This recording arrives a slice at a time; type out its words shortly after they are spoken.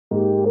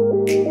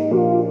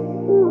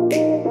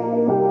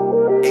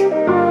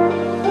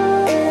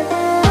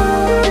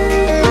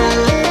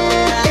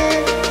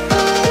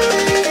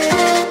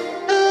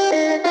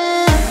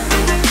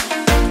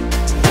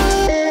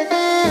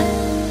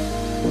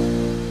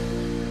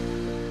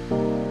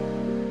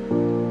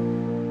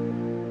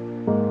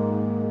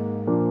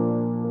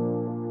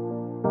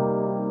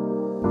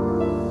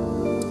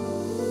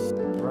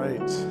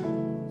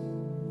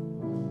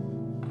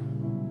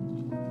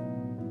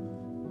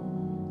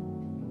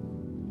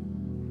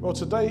Well,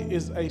 today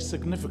is a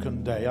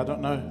significant day. I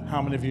don't know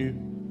how many of you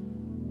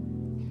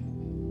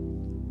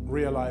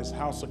realize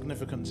how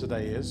significant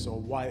today is or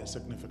why it's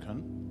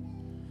significant.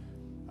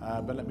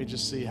 But let me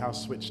just see how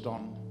switched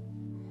on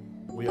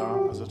we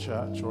are as a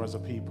church or as a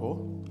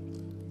people.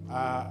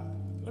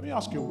 Let me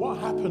ask you, what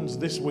happens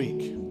this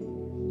week?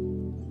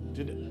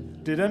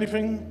 Did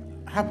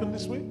anything happen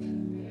this week?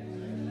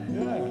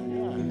 Yeah.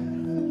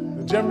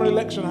 The general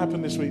election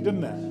happened this week,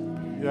 didn't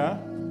it? Yeah.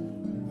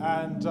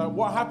 And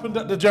what happened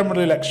at the general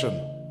election?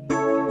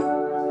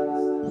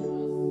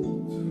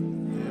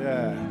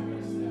 Yeah.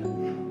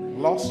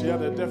 Loss? Yeah,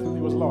 there definitely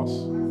was loss.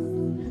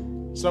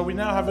 So we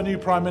now have a new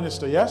Prime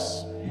Minister,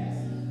 yes?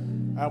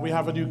 We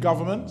have a new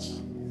government,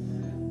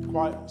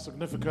 quite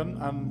significant,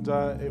 and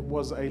it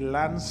was a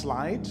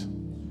landslide.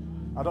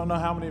 I don't know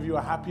how many of you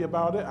are happy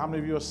about it, how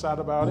many of you are sad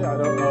about it, I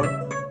don't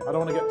know. I don't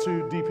want to get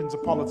too deep into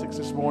politics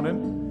this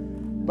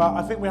morning, but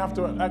I think we have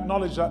to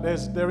acknowledge that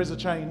there is a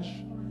change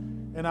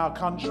in our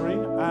country,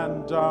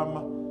 and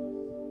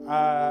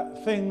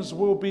things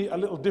will be a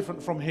little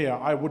different from here,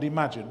 I would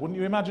imagine. Wouldn't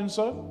you imagine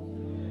so?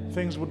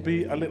 Things would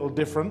be a little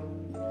different.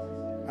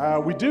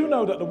 We do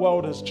know that the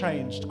world has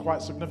changed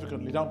quite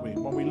significantly, don't we?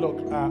 When we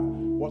look at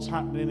what's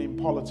happening in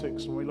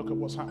politics, when we look at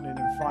what's happening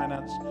in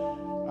finance,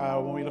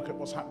 when we look at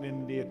what's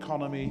happening in the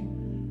economy,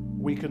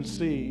 we can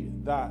see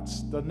that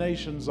the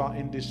nations are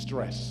in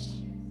distress.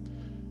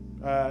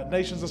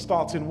 Nations are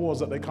starting wars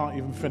that they can't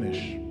even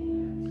finish.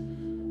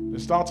 They're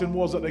starting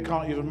wars that they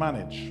can't even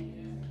manage.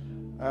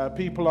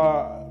 People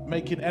are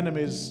making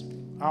enemies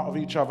out of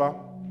each other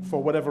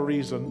for whatever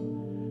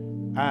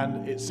reason,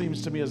 and it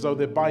seems to me as though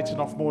they're biting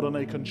off more than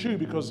they can chew,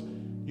 because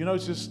you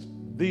notice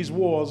these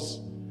wars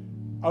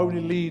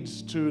only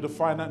leads to the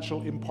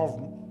financial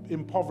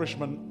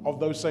impoverishment of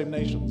those same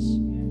nations.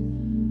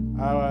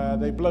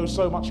 They blow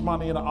so much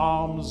money in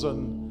arms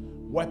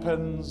and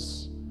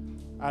weapons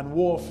and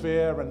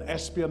warfare and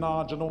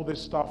espionage and all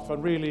this stuff,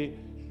 and really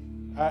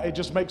it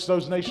just makes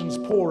those nations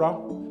poorer.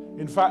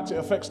 In fact, it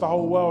affects the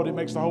whole world. It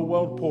makes the whole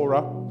world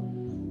poorer.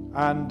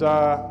 And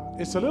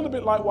it's a little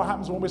bit like what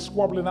happens when we're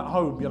squabbling at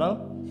home, you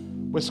know?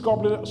 We're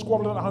squabbling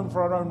at home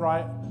for our own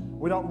right.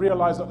 We don't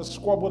realize that the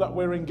squabble that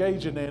we're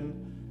engaging in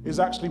is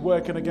actually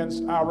working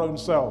against our own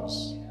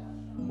selves.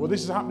 Well,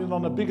 this is happening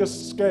on a bigger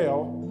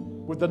scale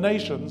with the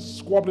nations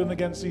squabbling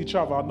against each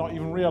other, not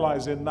even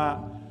realizing that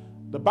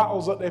the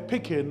battles that they're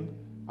picking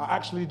are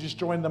actually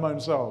destroying them own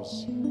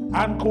selves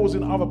and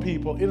causing other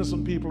people,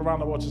 innocent people around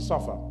the world, to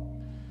suffer.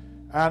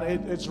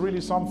 And it's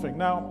really something.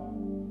 Now,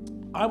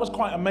 I was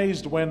quite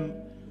amazed when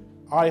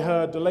I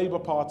heard the Labour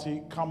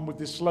Party come with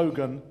this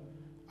slogan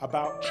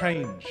about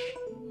change.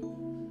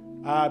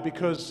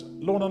 Because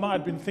Lorna and I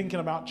had been thinking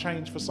about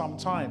change for some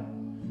time.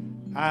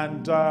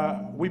 And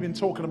we've been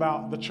talking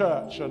about the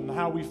church and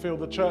how we feel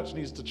the church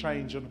needs to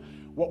change and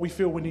what we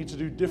feel we need to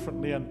do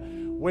differently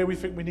and where we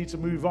think we need to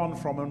move on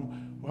from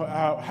and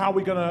how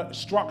we're going to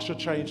structure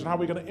change and how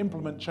we're going to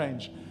implement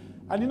change.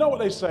 And you know what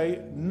they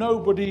say?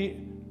 Nobody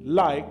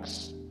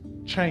likes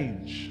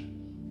change.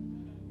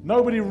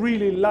 Nobody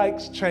really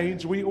likes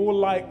change. We all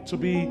like to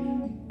be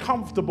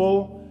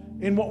comfortable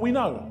in what we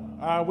know.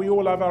 We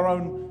all have our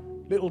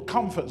own little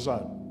comfort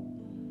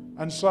zone.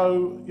 And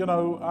so, you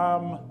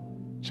know,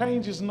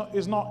 change is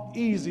not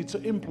easy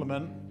to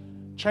implement.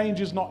 Change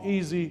is not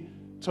easy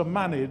to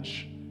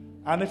manage.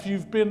 And if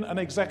you've been an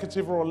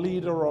executive or a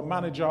leader or a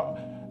manager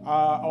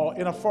or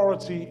in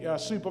authority,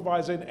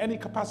 supervisor in any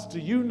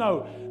capacity, you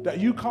know that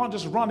you can't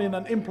just run in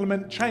and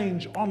implement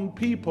change on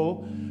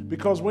people,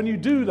 because when you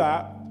do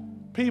that,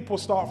 people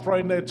start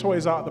throwing their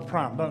toys out of the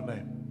pram, don't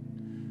they?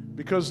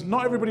 Because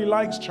not everybody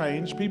likes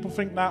change. People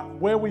think that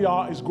where we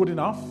are is good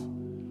enough.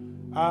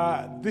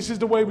 This is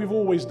the way we've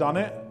always done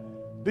it.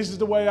 This is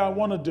the way I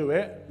want to do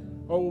it.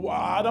 Or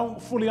I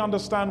don't fully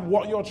understand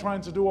what you're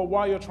trying to do or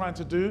why you're trying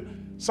to do.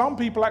 Some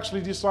people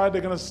actually decide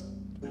they're going to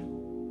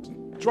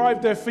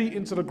drive their feet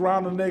into the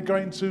ground and they're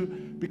going to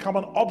become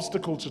an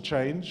obstacle to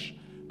change.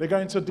 They're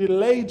going to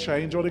delay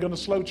change, or they're going to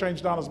slow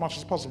change down as much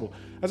as possible.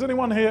 Has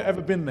anyone here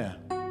ever been there?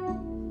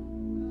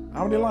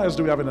 How many liars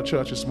do we have in the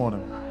church this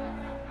morning?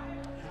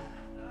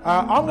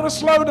 I'm going to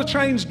slow the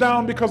change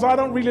down because I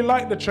don't really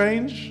like the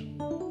change,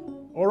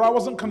 or I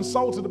wasn't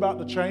consulted about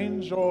the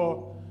change,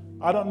 or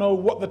I don't know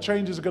what the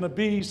changes are going to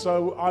be,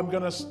 so I'm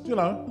going to, you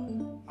know,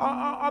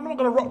 I'm not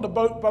going to rock the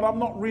boat, but I'm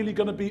not really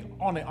going to be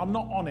on it. I'm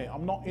not on it.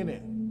 I'm not in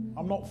it.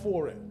 I'm not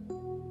for it.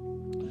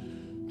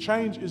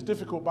 Change is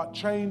difficult, but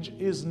change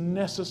is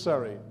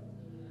necessary.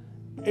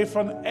 If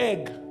an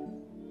egg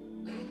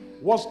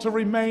was to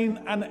remain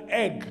an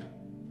egg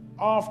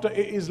after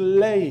it is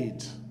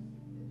laid,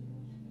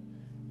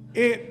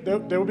 there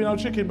will be no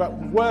chicken, but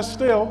worse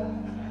still,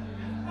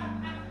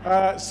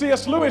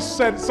 C.S. Lewis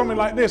said something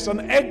like this: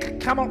 an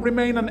egg cannot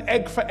remain an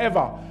egg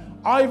forever.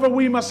 Either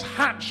we must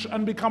hatch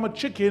and become a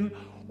chicken,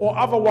 or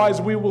otherwise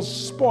we will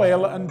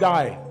spoil and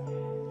die.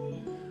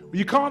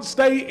 You can't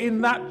stay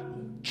in that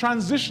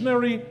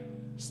transitionary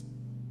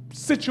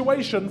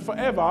situation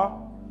forever,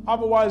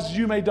 otherwise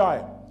you may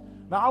die.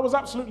 Now, I was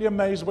absolutely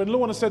amazed when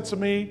Lorna said to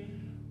me,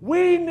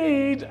 We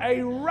need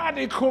a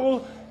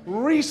radical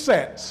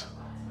reset.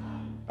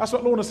 That's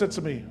what Lorna said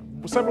to me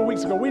several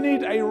weeks ago. We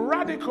need a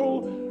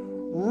radical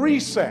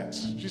reset.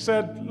 She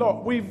said,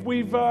 look,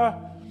 we've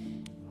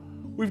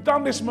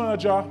done this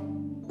merger.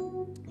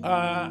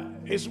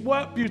 It's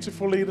worked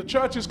beautifully. The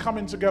church is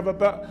coming together,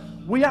 but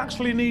we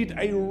actually need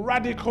a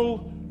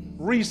radical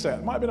reset.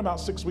 It might have been about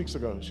 6 weeks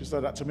ago she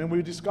said that to me, and we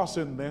were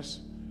discussing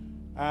this,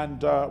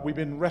 and we've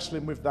been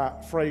wrestling with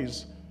that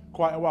phrase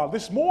quite a while.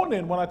 This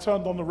morning when I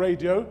turned on the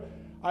radio,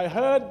 I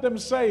heard them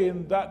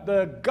saying that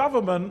the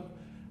government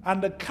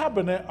and the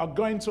cabinet are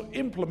going to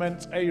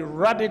implement a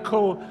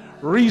radical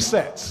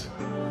reset.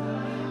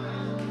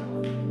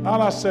 And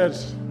I said,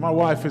 my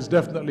wife is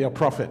definitely a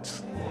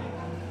prophet.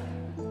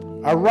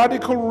 A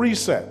radical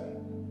reset.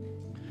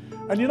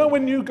 And you know,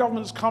 when new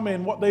governments come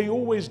in, what they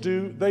always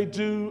do, they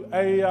do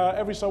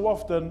every so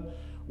often,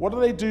 what do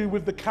they do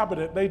with the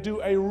cabinet? They do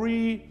a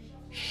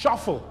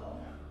reshuffle.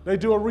 They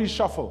do a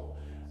reshuffle.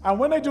 And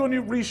when they do a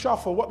new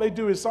reshuffle, what they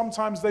do is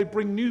sometimes they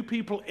bring new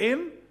people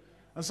in,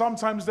 and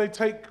sometimes they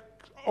take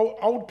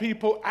old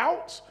people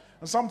out,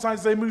 and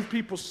sometimes they move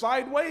people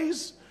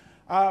sideways.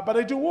 But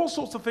they do all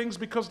sorts of things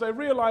because they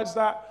realize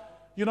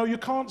that, you know, you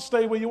can't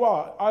stay where you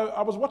are.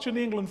 I was watching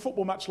the England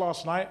football match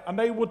last night, and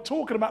they were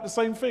talking about the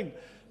same thing.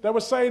 They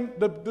were saying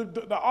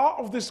the art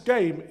of this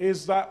game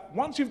is that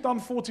once you've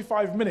done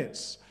 45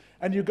 minutes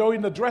and you go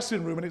in the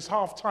dressing room and it's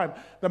half time,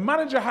 the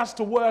manager has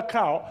to work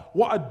out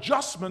what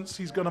adjustments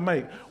he's going to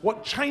make,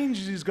 what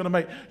changes he's going to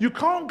make. You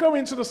can't go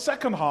into the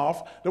second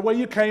half the way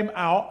you came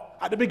out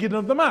at the beginning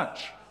of the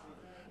match,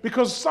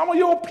 because some of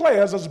your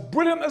players, as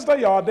brilliant as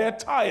they are, they're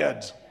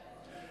tired.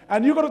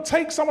 And you've got to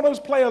take some of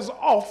those players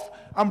off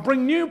and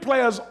bring new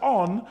players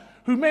on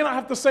who may not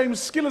have the same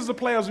skill as the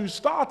players who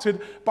started,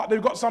 but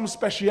they've got some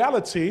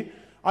speciality.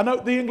 I know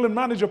the England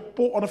manager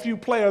brought on a few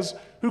players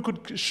who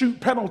could shoot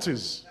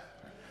penalties.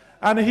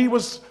 And he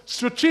was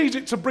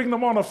strategic to bring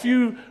them on a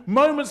few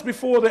moments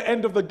before the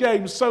end of the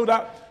game so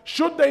that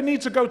should they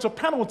need to go to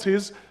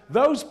penalties,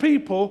 those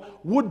people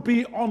would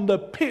be on the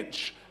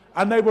pitch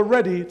and they were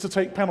ready to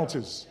take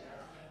penalties.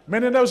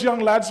 Many of those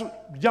young lads,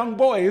 young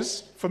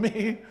boys, for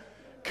me,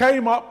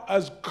 came up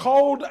as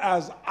cold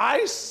as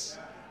ice,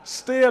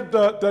 stared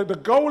the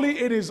goalie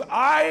in his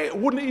eye,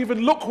 wouldn't even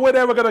look where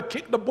they were going to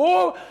kick the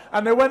ball,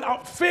 and they went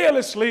up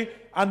fearlessly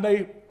and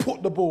they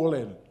put the ball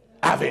in.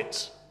 Have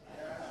it.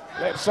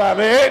 Let's have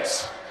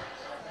it.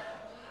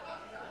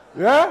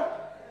 Yeah?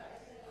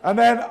 And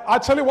then I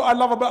tell you what I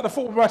love about the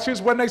football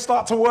matches, when they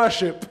start to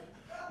worship.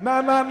 La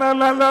la la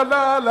la la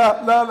la la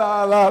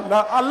la la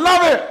la. I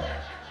love it.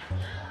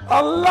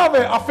 I love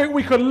it. I think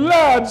we could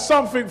learn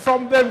something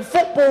from them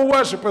football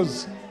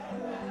worshippers.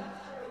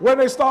 When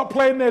they start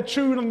playing their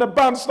tune and the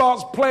band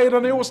starts playing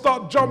and they all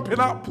start jumping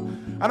up,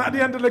 and at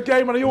the end of the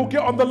game and they all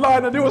get on the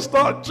line and they all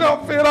start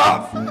jumping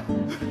up.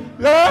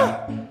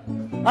 Yeah?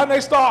 And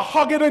they start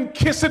hugging and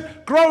kissing.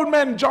 Grown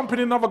men jumping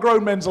in other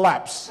grown men's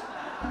laps.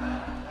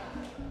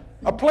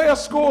 A player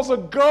scores a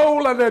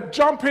goal and they're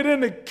jumping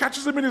in, he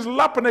catches him in his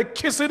lap and they're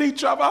kissing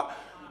each other.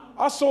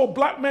 I saw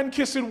black men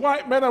kissing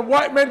white men and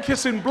white men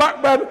kissing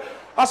black men.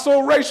 I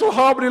saw racial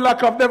harmony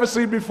like I've never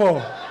seen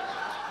before.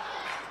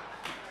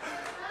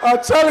 I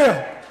tell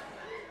you,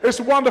 it's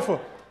wonderful.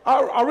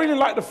 I really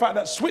like the fact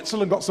that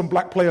Switzerland got some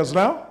black players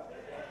now.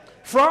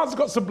 France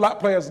got some black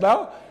players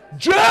now.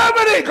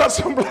 Germany got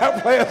some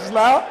black players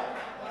now.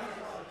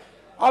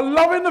 I'm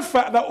loving the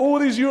fact that all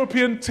these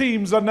European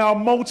teams are now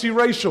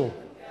multiracial.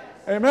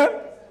 Amen?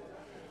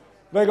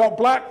 They got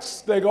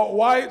blacks, they got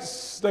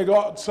whites, they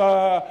got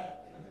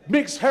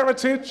mixed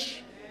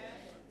heritage.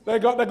 They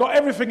got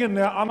everything in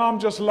there, and I'm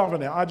just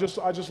loving it. I just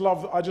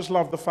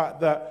love the fact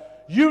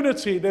that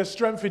unity, there's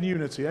strength in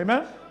unity.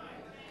 Amen?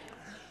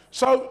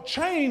 So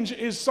change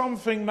is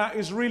something that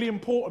is really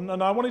important,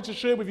 and I wanted to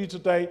share with you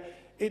today,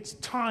 it's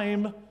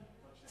time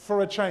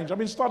for a change. I've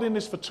been studying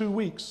this for 2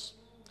 weeks.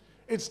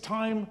 It's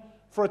time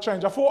for a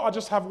change. I thought I'd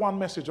just have one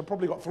message. I've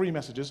probably got 3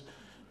 messages,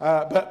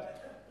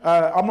 but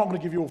I'm not going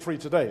to give you all 3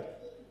 today.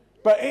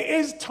 But it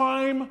is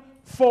time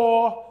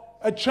for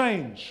a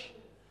change.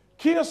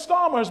 Keir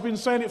Starmer has been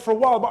saying it for a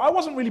while, but I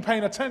wasn't really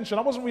paying attention.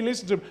 I wasn't really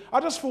listening to him. I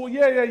just thought,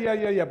 yeah.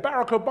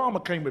 Barack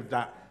Obama came with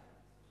that.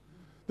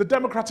 The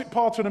Democratic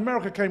Party in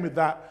America came with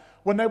that.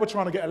 When they were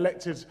trying to get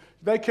elected,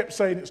 they kept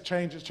saying it's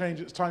change, it's change,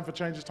 it's time for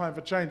change, it's time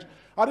for change.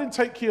 I didn't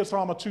take Keir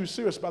Starmer too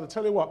serious, but I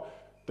tell you what,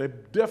 they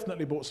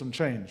definitely brought some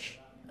change.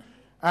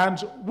 And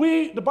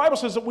the Bible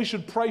says that we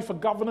should pray for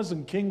governors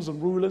and kings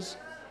and rulers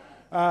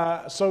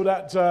so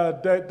that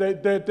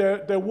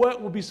their work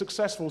will be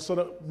successful, so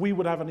that we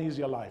would have an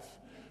easier life.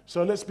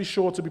 So let's be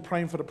sure to be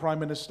praying for the Prime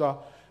Minister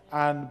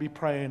and be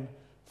praying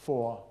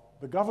for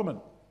the government.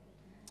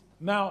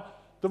 Now,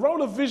 the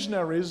role of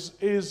visionaries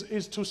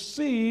is to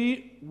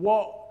see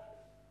what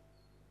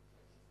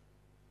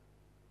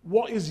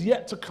is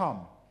yet to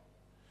come.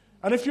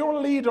 And if you're a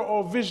leader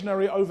or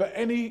visionary over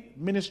any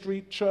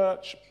ministry,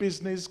 church,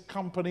 business,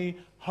 company,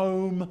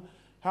 home,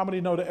 how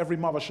many know that every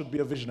mother should be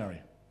a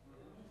visionary?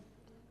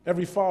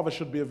 Every father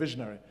should be a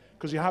visionary.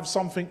 because you have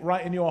something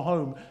right in your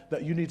home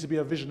that you need to be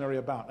a visionary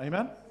about.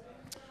 Amen?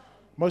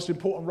 Most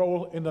important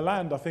role in the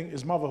land, I think,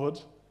 is motherhood,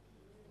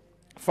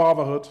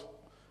 fatherhood,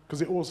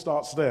 because it all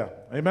starts there.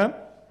 Amen?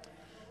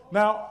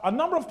 Now, a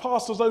number of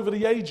pastors over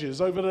the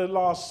ages, over the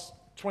last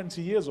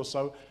 20 years or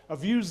so,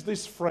 have used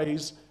this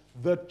phrase,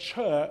 the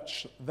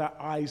church that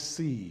I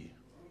see.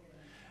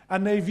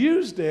 And they've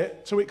used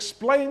it to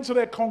explain to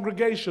their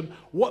congregation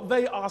what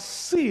they are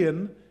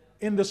seeing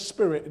in the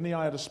Spirit, in the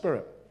eye of the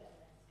Spirit.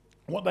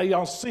 What they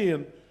are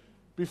seeing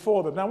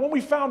before them. Now, when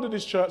we founded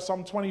this church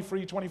some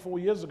 23, 24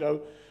 years ago,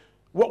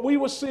 what we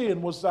were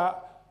seeing was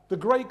that the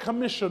Great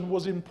Commission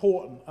was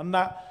important, and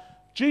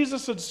that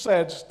Jesus had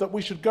said that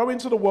we should go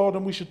into the world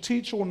and we should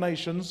teach all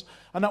nations,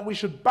 and that we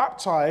should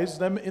baptize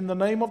them in the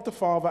name of the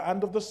Father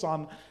and of the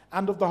Son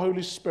and of the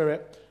Holy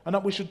Spirit, and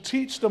that we should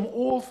teach them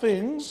all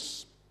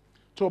things,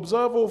 to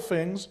observe all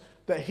things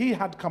that he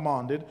had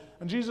commanded.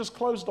 And Jesus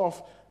closed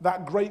off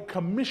that great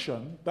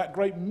commission, that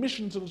great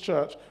mission to the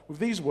church with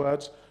these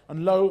words,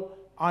 and lo,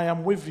 I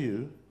am with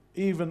you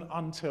even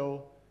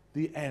until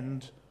the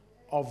end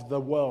of the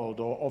world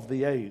or of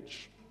the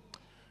age.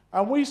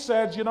 And we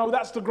said, you know,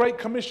 that's the Great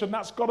Commission.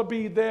 That's got to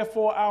be,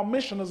 therefore, our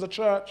mission as a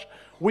church.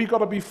 We've got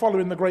to be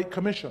following the Great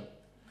Commission.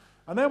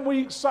 And then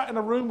we sat in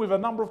a room with a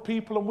number of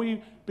people and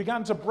we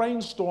began to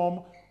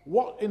brainstorm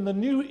what, in the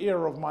new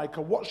era of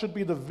Micah, what should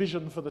be the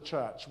vision for the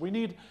church. We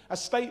need a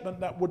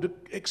statement that would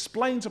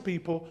explain to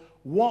people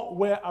what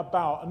we're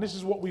about. And this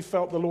is what we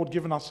felt the Lord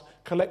given us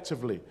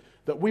collectively,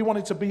 that we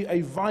wanted to be a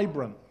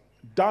vibrant,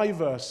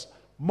 diverse,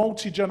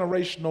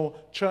 multi-generational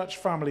church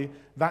family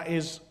that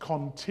is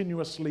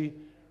continuously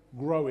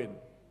growing.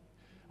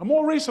 And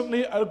more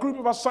recently, a group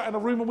of us sat in a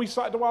room and we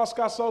started to ask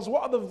ourselves,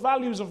 what are the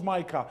values of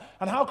Micah?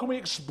 And how can we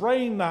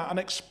explain that and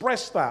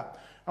express that?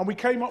 And we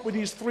came up with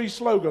these three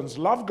slogans: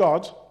 love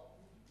God,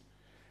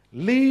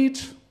 lead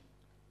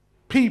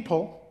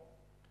people,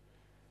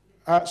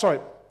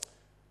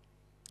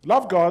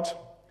 love God,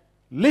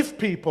 lift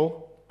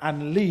people,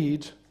 and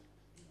lead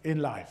in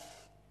life.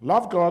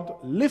 Love God,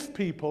 lift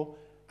people,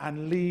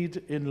 and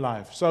lead in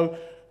life. So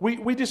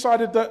we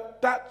decided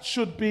that that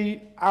should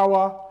be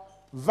our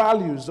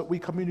values that we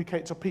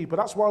communicate to people.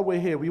 That's why we're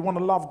here. We want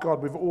to love God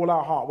with all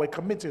our heart. We're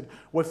committed.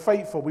 We're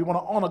faithful. We want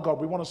to honor God.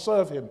 We want to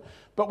serve him.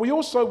 But we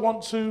also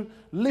want to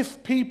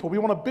lift people. We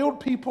want to build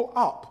people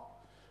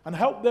up and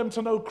help them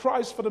to know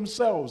Christ for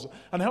themselves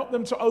and help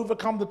them to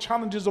overcome the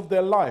challenges of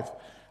their life,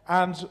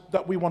 and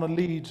that we want to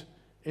lead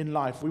in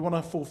life. We want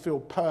to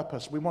fulfill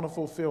purpose. We want to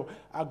fulfill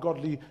our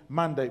godly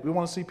mandate. We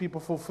want to see people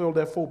fulfill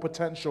their full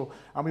potential,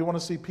 and we want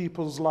to see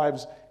people's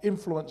lives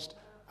influenced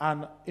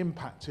and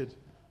impacted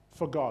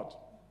for God.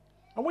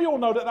 And we all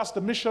know that that's the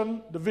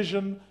mission, the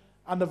vision,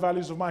 and the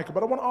values of Micah.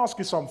 But I want to ask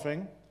you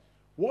something.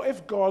 What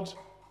if God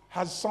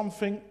has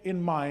something in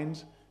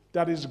mind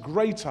that is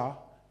greater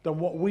than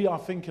what we are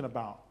thinking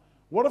about?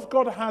 What if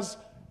God has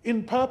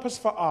in purpose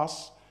for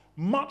us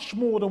much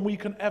more than we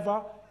can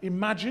ever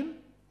imagine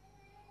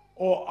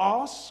or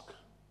ask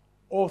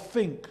or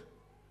think?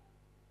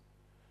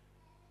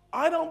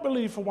 I don't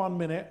believe for 1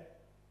 minute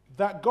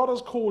that God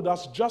has called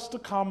us just to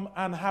come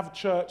and have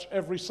church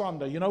every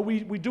Sunday. You know, we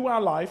do our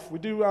life, we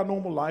do our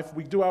normal life,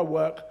 we do our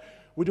work,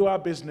 we do our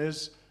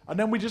business, and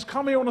then we just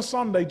come here on a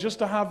Sunday just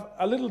to have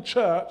a little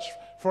church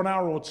for an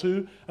hour or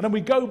two, and then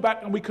we go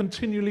back and we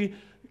continue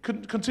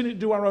to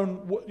do our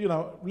own, you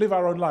know, live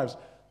our own lives.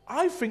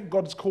 I think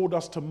God's called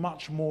us to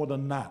much more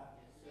than that.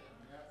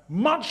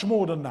 Much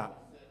more than that.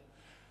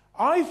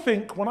 I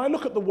think when I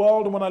look at the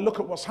world and when I look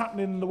at what's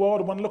happening in the world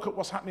and when I look at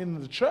what's happening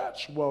in the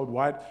church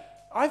worldwide,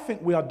 I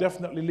think we are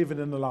definitely living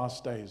in the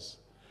last days.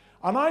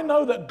 And I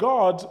know that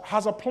God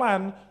has a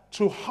plan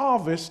to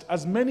harvest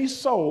as many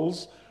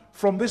souls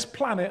from this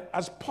planet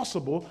as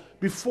possible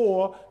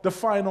before the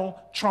final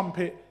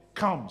trumpet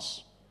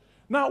comes.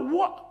 Now,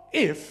 what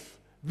if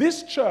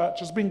this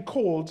church has been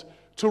called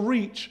to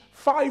reach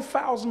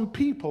 5,000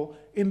 people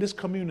in this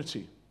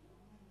community?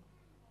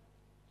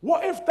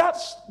 What if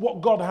that's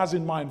what God has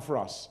in mind for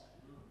us?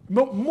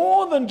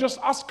 More than just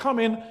us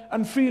coming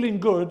and feeling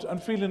good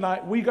and feeling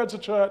like we go to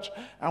church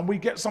and we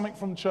get something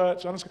from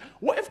church.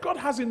 What if God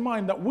has in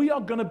mind that we are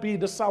going to be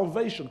the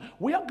salvation?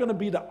 We are going to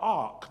be the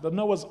ark, the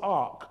Noah's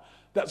ark,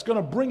 that's going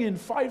to bring in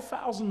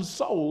 5,000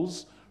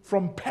 souls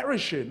from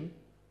perishing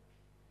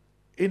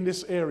in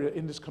this area,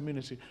 in this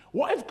community?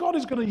 What if God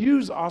is going to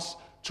use us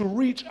to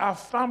reach our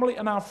family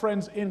and our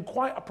friends in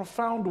quite a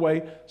profound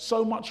way,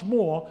 so much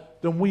more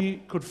than we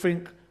could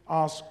think,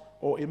 ask,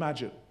 or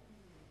imagine?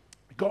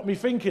 It got me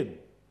thinking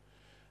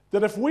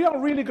that if we are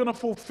really going to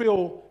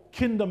fulfill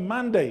kingdom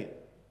mandate,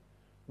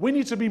 we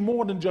need to be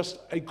more than just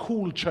a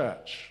cool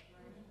church,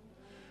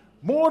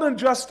 more than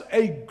just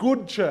a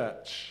good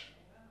church.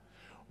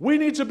 We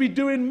need to be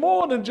doing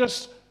more than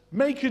just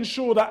making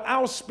sure that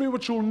our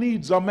spiritual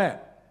needs are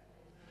met.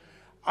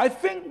 I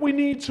think we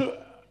need to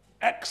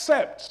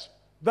accept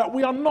that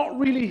we are not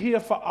really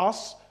here for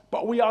us,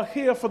 but we are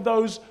here for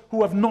those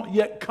who have not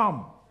yet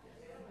come.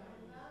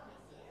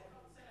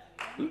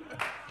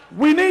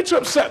 We need to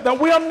accept that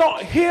we are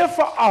not here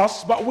for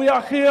us, but we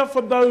are here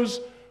for those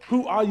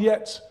who are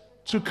yet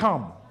to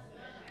come.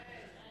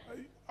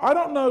 I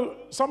don't know,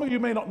 some of you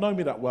may not know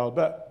me that well,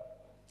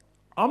 but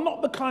I'm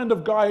not the kind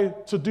of guy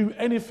to do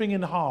anything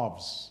in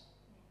halves.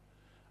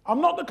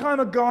 I'm not the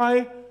kind of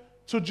guy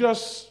to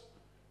just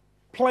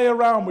play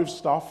around with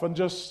stuff and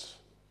just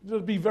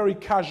be very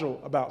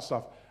casual about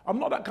stuff. I'm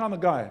not that kind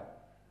of guy.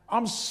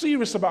 I'm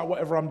serious about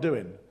whatever I'm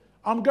doing.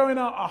 I'm going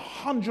out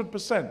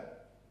 100%.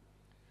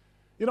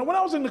 You know, when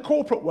I was in the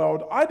corporate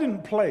world, I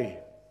didn't play.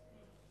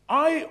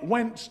 I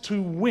went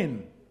to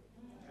win.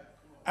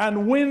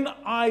 And win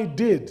I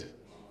did.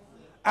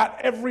 At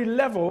every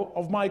level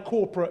of my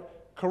corporate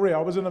career.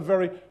 I was in a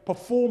very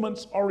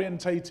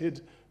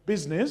performance-orientated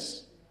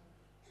business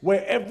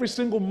where every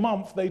single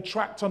month they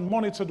tracked and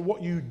monitored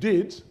what you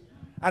did,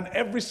 and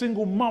every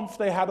single month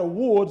they had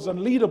awards and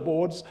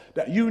leaderboards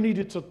that you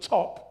needed to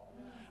top,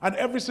 and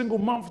every single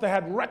month they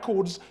had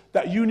records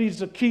that you needed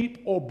to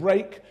keep or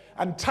break,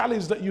 and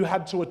tallies that you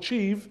had to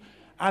achieve,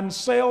 and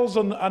sales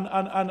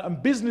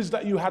and business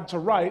that you had to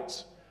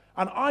write,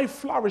 and I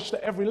flourished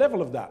at every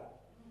level of that.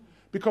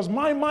 Because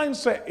my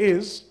mindset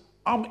is,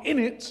 I'm in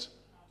it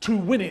to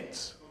win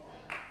it.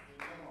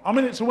 I'm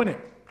in it to win it.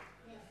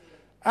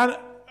 And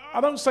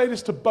I don't say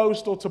this to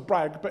boast or to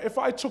brag, but if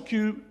I took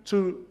you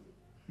to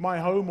my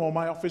home or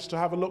my office to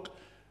have a look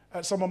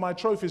at some of my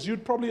trophies,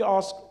 you'd probably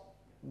ask,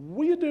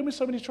 what are you doing with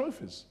so many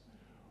trophies?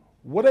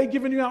 Were they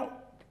giving you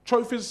out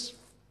trophies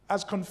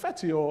as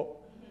confetti or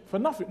for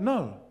nothing?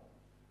 No.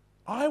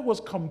 I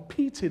was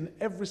competing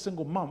every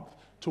single month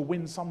to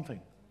win something.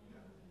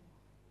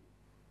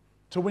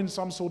 To win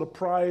some sort of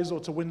prize or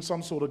to win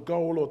some sort of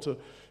goal or to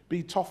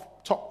be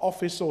top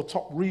office or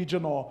top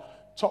region or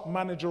top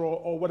manager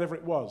or whatever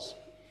it was.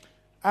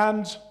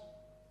 And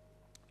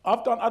I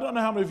don't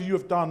know how many of you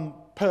have done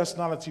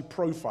personality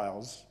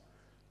profiles,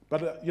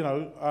 but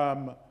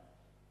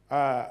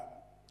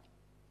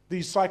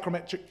these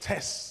psychometric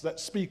tests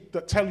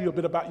that tell you a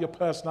bit about your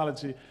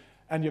personality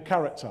and your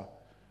character.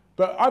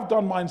 But I've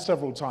done mine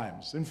several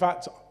times. In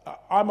fact,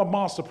 I'm a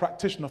master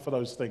practitioner for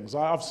those things.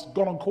 I've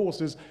gone on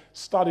courses,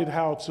 studied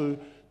how to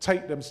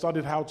take them,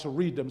 studied how to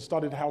read them,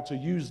 studied how to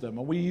use them.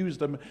 And we use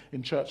them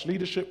in church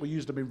leadership. We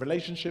use them in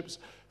relationships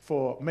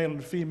for male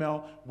and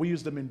female. We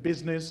use them in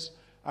business.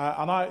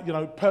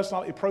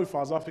 Personality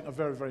profiles I think are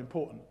very, very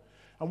important.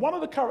 And one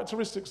of the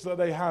characteristics that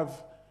they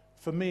have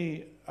for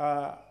me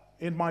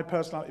in my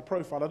personality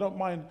profile, I don't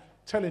mind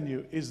telling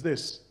you, is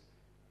this: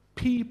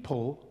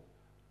 people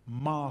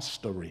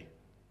mastery.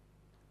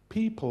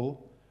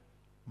 People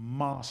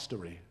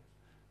mastery.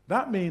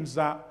 That means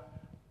that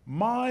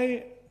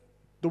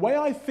the way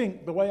I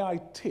think, the way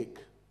I tick,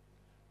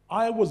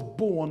 I was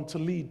born to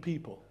lead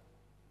people.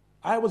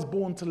 I was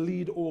born to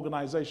lead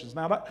organizations.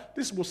 Now,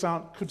 this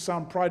could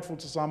sound prideful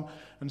to some,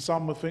 and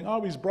some will think,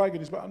 oh, he's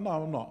bragging. No,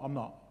 I'm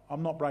not.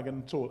 I'm not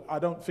bragging at all. I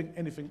don't think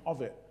anything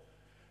of it.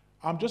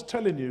 I'm just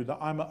telling you that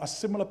I'm a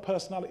similar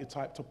personality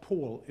type to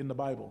Paul in the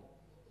Bible.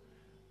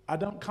 I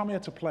don't come here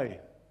to play.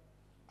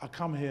 I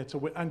come here to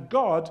win. And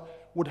God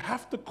would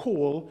have to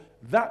call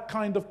that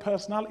kind of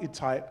personality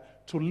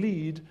type to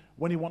lead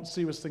when he wants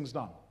serious things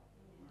done.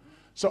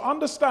 So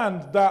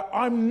understand that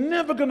I'm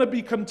never going to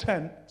be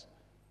content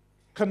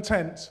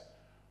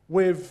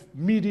with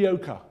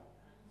mediocre.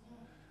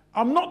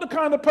 I'm not the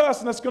kind of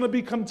person that's going to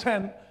be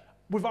content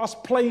with us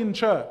playing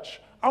church.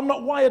 I'm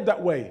not wired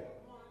that way.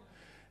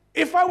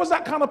 If I was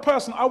that kind of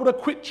person, I would have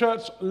quit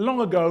church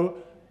long ago.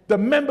 The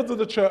members of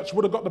the church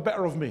would have got the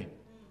better of me.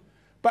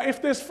 But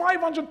if there's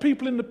 500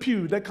 people in the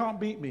pew, they can't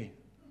beat me.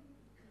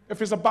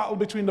 If it's a battle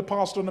between the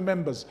pastor and the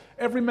members,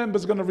 every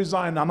member's going to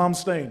resign and I'm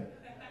staying.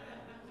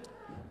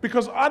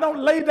 Because I don't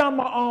lay down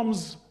my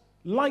arms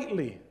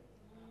lightly.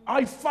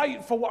 I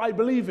fight for what I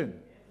believe in.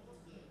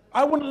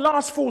 I wouldn't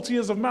last 40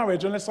 years of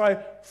marriage unless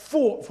I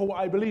fought for what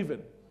I believe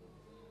in.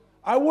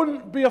 I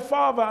wouldn't be a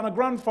father and a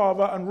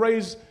grandfather and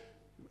raise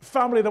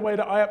family the way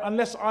that I am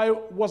unless I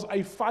was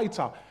a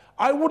fighter.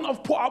 I wouldn't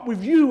have put up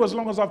with you as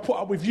long as I've put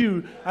up with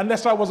you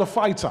unless I was a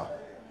fighter.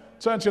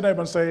 Turn to your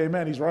neighbor and say,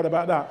 amen, he's right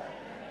about that.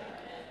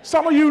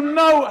 Some of you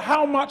know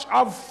how much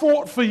I've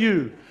fought for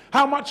you,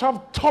 how much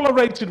I've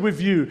tolerated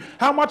with you,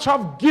 how much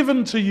I've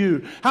given to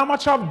you, how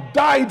much I've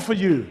died for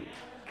you.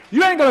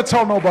 You ain't going to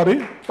tell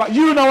nobody, but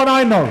you know and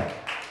I know.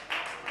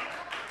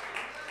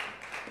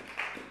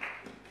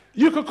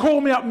 You could call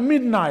me at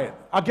midnight.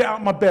 I get out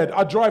of my bed.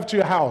 I drive to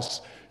your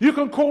house. You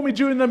can call me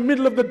during the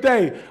middle of the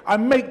day. I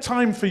make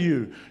time for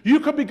you. You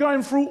could be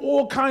going through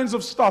all kinds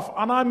of stuff,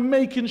 and I'm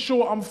making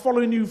sure I'm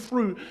following you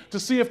through to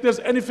see if there's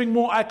anything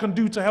more I can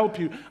do to help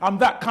you. I'm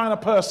that kind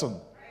of person.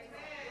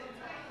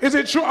 Is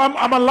it true?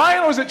 I'm a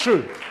liar, or is it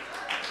true?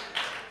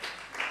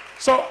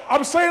 So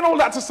I'm saying all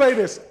that to say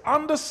this.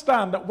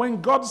 Understand that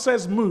when God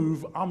says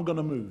move, I'm going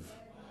to move.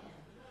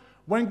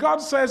 When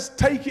God says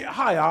take it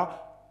higher,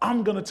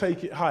 I'm going to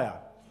take it higher.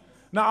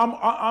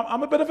 Now,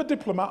 I'm a bit of a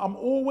diplomat. I'm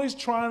always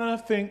trying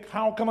to think,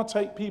 how can I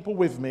take people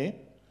with me?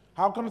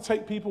 How can I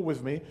take people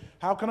with me?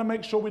 How can I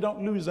make sure we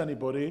don't lose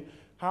anybody?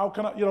 How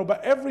can I,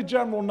 but every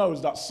general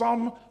knows that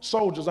some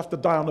soldiers have to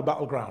die on the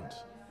battleground.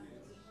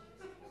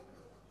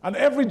 And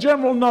every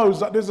general knows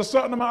that there's a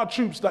certain amount of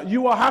troops that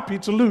you are happy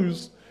to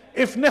lose,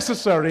 if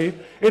necessary,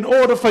 in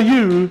order for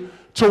you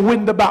to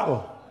win the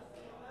battle.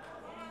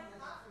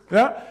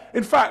 Yeah?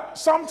 In fact,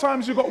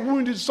 sometimes you've got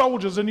wounded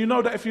soldiers and you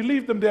know that if you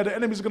leave them there, the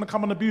enemy's going to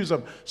come and abuse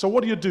them. So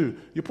what do?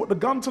 You put the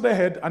gun to their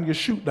head and you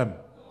shoot them.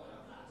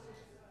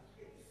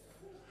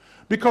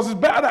 Because it's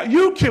better that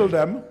you kill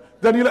them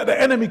than you let the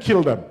enemy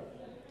kill them.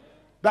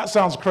 That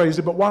sounds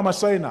crazy, but why am I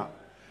saying that?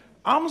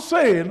 I'm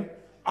saying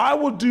I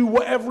will do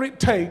whatever it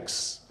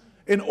takes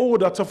in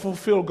order to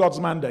fulfill God's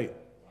mandate.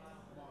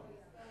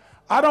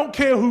 I don't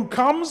care who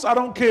comes, I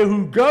don't care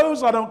who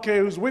goes, I don't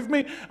care who's with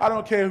me, I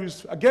don't care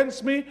who's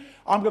against me.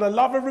 I'm going to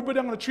love everybody,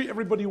 I'm going to treat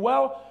everybody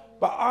well,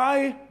 but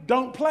I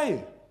don't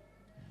play.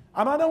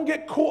 And I don't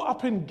get caught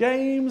up in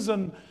games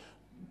and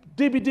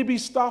dibby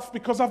stuff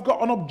because I've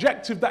got an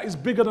objective that is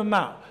bigger than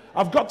that.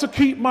 I've got to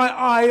keep my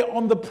eye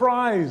on the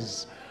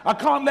prize. I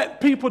can't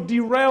let people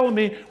derail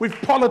me with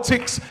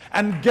politics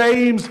and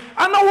games.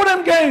 I know all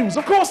them games.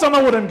 Of course I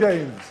know all them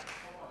games.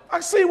 I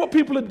see what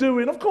people are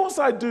doing. Of course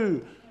I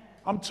do.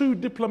 I'm too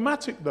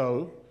diplomatic,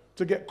 though,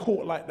 to get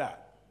caught like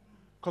that.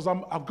 Because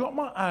I've got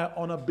my eye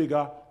on a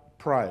bigger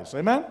prize.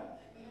 Amen?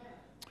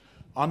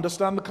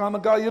 Understand the kind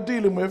of guy you're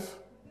dealing with.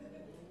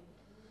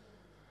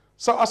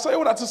 So I say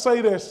all that to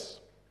say this.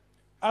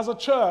 As a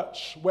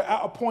church, we're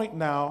at a point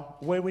now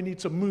where we need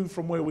to move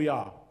from where we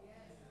are.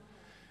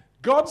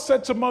 God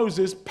said to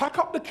Moses, pack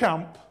up the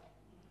camp,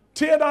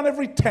 tear down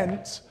every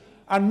tent,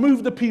 and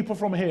move the people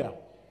from here.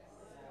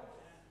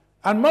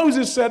 And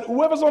Moses said,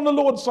 whoever's on the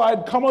Lord's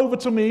side, come over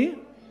to me,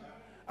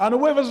 and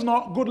whoever's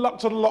not, good luck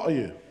to the lot of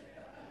you.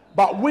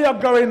 But we are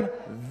going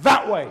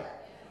that way.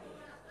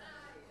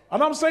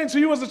 And I'm saying to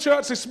you as a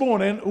church this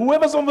morning,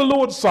 whoever's on the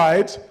Lord's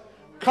side,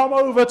 come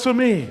over to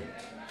me.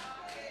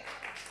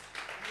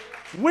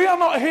 We are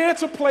not here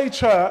to play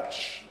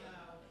church.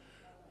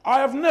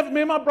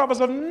 Me and my brothers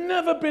have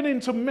never been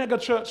into mega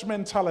church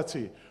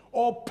mentality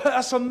or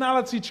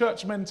personality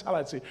church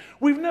mentality.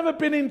 We've never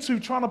been into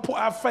trying to put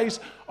our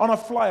face on a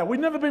flyer.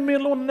 Me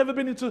and Lorna, never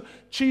been into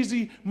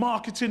cheesy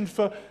marketing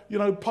for,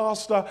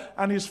 pastor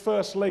and his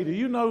first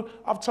lady.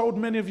 I've told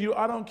many of you,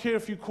 I don't care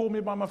if you call me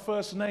by my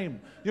first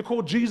name. You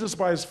call Jesus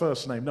by his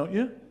first name, don't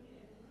you?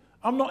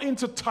 I'm not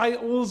into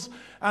titles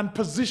and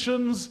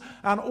positions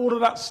and all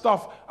of that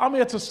stuff. I'm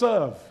here to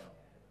serve.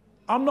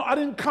 I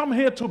didn't come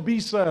here to be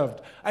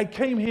served. I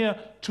came here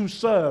to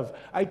serve.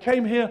 I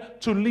came here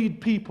to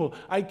lead people.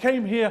 I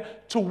came here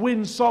to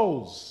win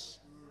souls.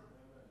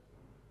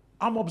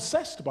 I'm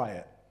obsessed by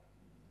it.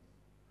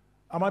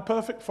 Am I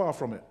perfect? Far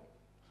from it.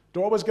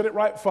 Do I always get it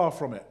right? Far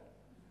from it.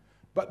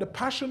 But the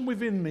passion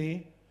within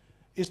me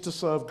is to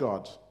serve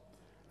God.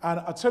 And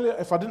I tell you,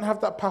 if I didn't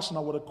have that passion,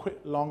 I would have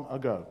quit long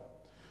ago.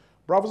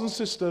 Brothers and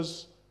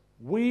sisters,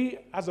 we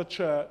as a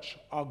church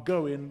are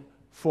going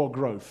for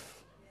growth.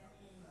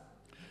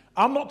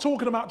 I'm not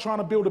talking about trying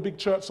to build a big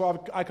church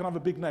so I can have a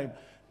big name.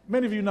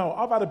 Many of you know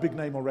I've had a big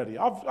name already.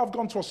 I've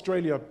gone to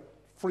Australia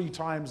 3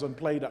 times and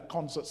played at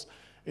concerts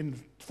in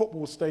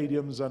football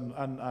stadiums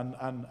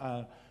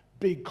and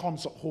big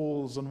concert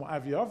halls and what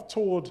have you. I've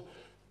toured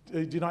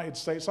the United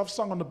States. I've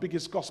sung on the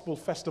biggest gospel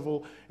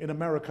festival in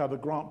America, the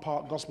Grant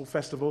Park Gospel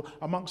Festival,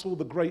 amongst all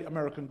the great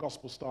American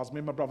gospel stars. Me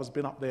and my brother's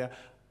been up there.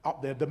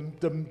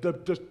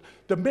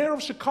 The mayor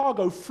of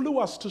Chicago flew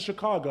us to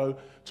Chicago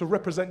to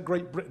represent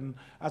Great Britain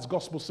as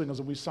gospel singers,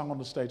 and we sung on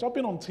the stage. I've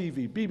been on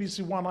TV,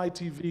 BBC One,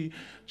 ITV,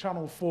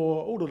 Channel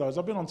 4, all of those.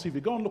 I've been on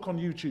TV. Go and look on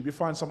YouTube. You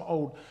find some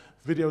old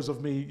videos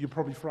of me. You're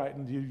probably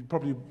frightened. You're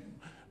probably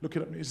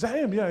looking at me. Is that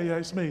him? Yeah,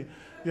 it's me.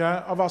 Yeah,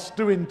 of us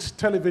doing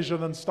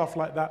television and stuff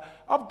like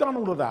that. I've done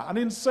all of that. And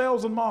in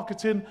sales and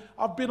marketing,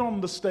 I've been on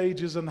the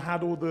stages and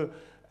had all the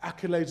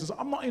accolades.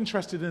 I'm not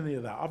interested in any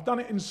of that. I've done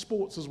it in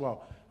sports as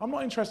well. I'm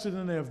not interested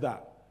in any of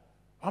that.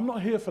 I'm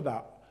not here for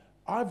that.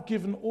 I've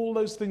given all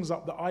those things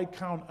up that I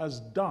count as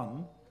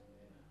done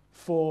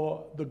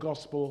for the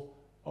gospel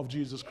of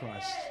Jesus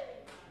Christ.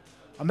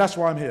 And that's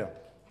why I'm here.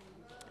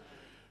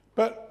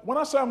 But when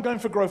I say I'm going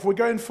for growth, we're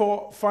going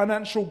for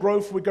financial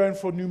growth, we're going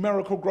for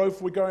numerical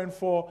growth, we're going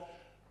for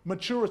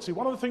maturity.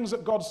 One of the things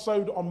that God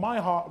sowed on my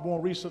heart more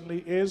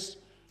recently is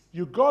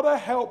you've got to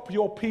help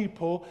your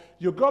people,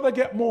 you've got to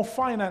get more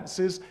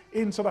finances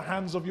into the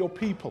hands of your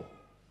people.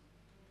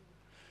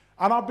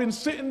 And I've been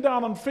sitting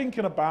down and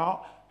thinking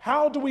about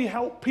how do we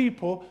help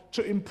people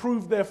to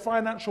improve their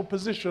financial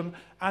position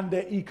and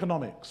their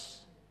economics?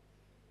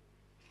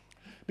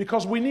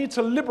 Because we need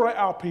to liberate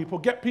our people,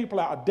 get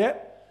people out of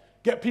debt,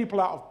 get people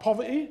out of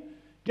poverty,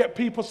 get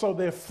people so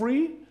they're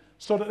free,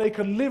 so that they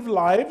can live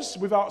lives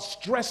without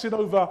stressing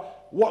over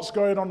what's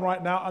going on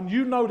right now. And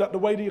you know that the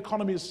way the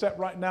economy is set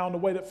right now and the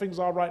way that things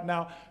are right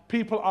now,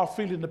 people are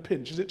feeling the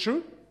pinch. Is it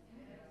true?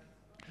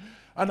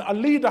 And a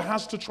leader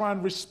has to try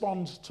and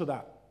respond to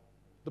that.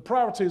 The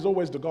priority is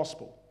always the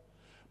gospel.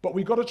 But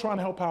we've got to try and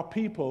help our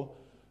people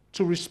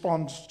to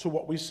respond to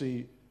what we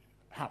see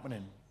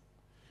happening.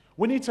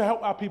 We need to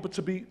help our people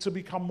to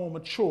become more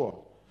mature,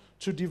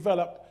 to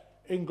develop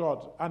in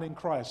God and in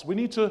Christ. We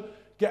need to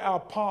get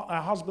our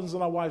husbands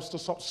and our wives to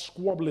stop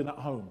squabbling at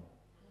home.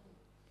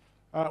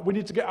 We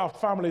need to get our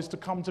families to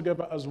come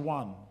together as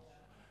one.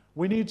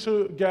 We need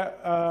to get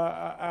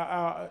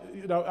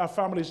our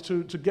families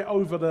to get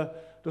over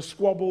the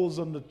squabbles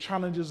and the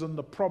challenges and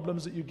the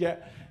problems that you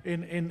get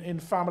in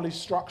family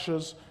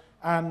structures,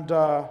 and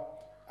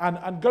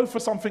go for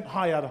something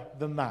higher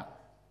than that.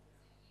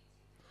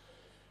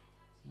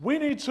 We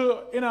need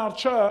to, in our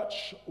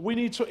church, we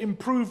need to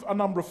improve a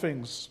number of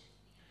things.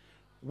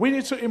 We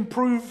need to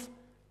improve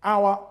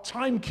our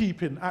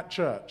timekeeping at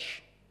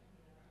church.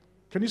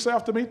 Can you say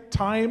after me?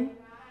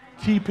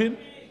 Timekeeping.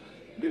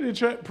 We need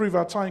to improve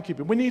our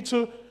timekeeping. We need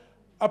to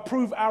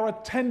improve our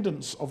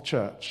attendance of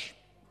church.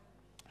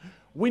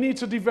 We need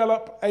to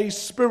develop a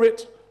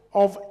spirit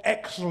of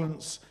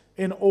excellence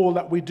in all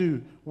that we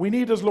do. We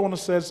need, as Lorna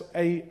says,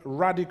 a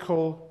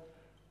radical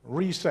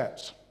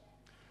reset.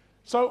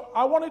 So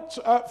I wanted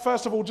to,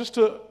 first of all, just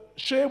to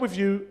share with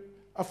you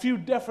a few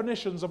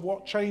definitions of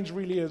what change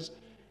really is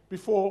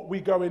before we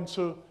go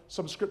into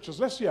some scriptures.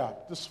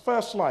 This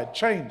first slide,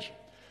 change.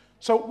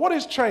 So what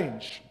is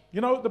change? You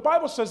know, the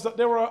Bible says that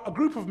there were a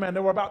group of men,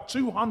 there were about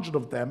 200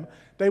 of them.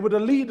 They were the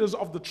leaders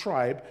of the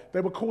tribe.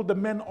 They were called the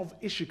men of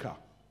Issachar.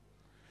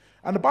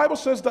 And the Bible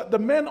says that the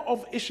men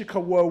of Issachar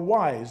were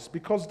wise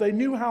because they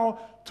knew how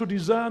to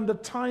discern the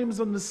times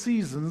and the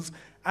seasons,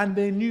 and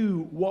they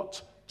knew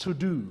what to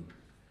do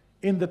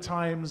in the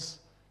times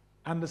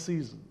and the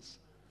seasons.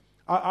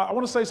 I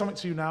want to say something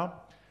to you now.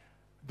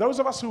 Those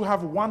of us who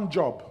have one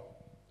job,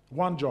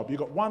 you've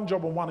got one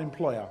job and one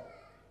employer.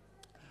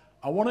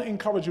 I want to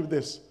encourage you with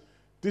this.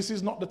 This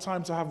is not the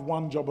time to have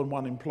one job and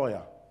one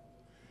employer.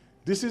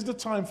 This is the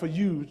time for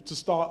you to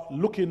start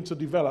looking to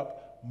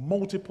develop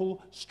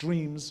multiple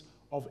streams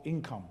of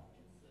income.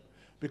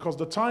 Because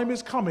the time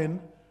is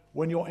coming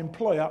when your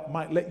employer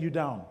might let you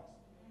down,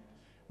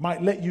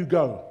 might let you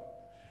go.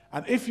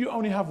 And if you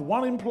only have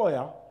one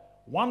employer,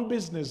 one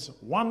business,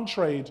 one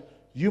trade,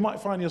 you might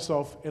find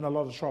yourself in a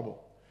lot of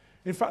trouble.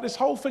 In fact, this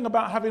whole thing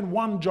about having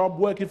one job,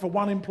 working for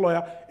one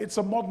employer, it's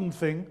a modern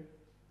thing.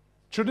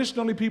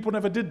 Traditionally, people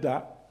never did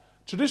that.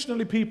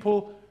 Traditionally,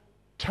 people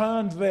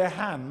turned their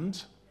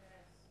hand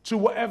to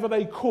whatever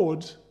they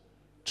could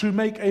to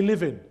make a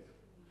living.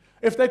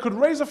 If they could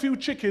raise a few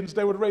chickens,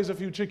 they would raise a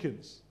few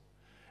chickens.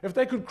 If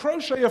they could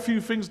crochet a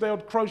few things, they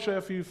would crochet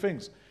a few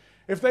things.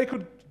 If they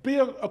could be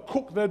a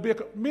cook, they'd be a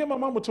cook. Me and my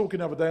mum were talking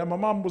the other day, and my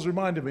mum was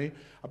reminding me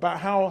about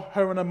how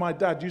her and my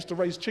dad used to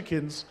raise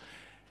chickens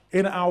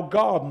in our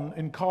garden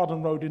in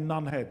Carden Road in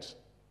Nunhead.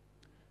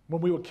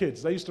 When we were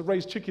kids, they used to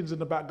raise chickens in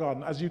the back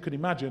garden. As you can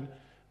imagine,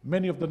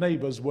 many of the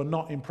neighbors were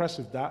not impressed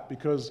with that,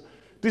 because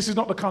this is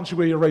not the country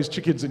where you raise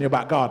chickens in your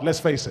back garden, let's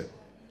face it.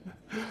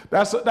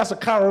 That's a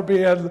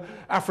Caribbean,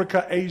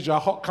 Africa, Asia,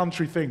 hot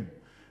country thing.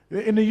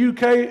 In the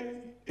UK,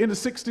 in the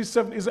 60s,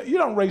 70s, you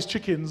don't raise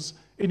chickens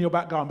in your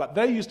back garden, but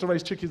they used to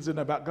raise chickens in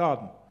their back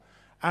garden.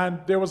 And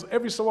there was,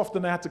 every so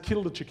often, they had to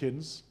kill the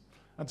chickens,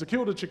 and to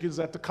kill the chickens,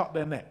 they had to cut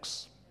their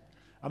necks.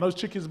 And those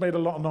chickens made a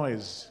lot of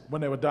noise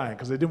when they were dying,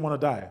 because they didn't want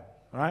to die,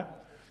 right?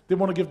 Didn't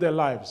want to give their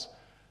lives.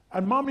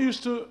 And Mum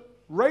used to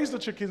raise the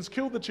chickens,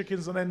 kill the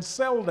chickens, and then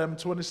sell them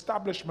to an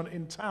establishment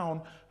in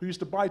town who used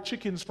to buy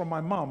chickens from my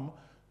mum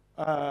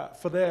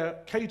for their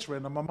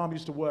catering, and my mum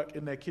used to work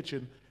in their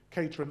kitchen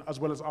catering as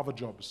well as other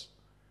jobs.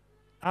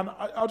 And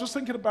I was just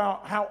thinking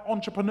about how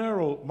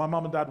entrepreneurial my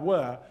mum and dad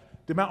were,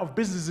 the amount of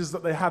businesses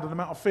that they had and the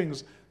amount of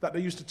things that they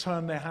used to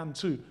turn their hand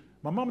to.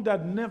 My mum and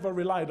dad never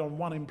relied on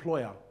one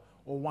employer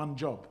or one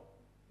job.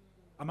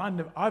 And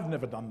I've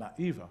never done that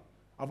either.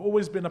 I've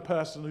always been a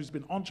person who's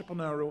been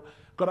entrepreneurial,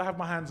 got to have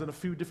my hands in a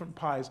few different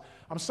pies.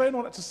 I'm saying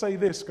all that to say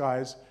this,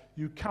 guys,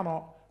 you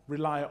cannot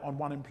rely on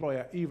one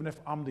employer, even if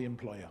I'm the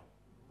employer.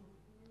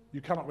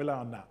 You cannot rely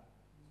on that.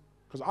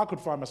 Because I could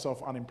find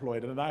myself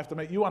unemployed, and then I have to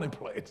make you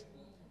unemployed.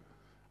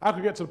 I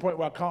could get to the point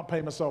where I can't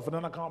pay myself, and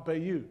then I can't pay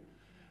you.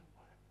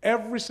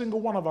 Every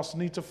single one of us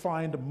need to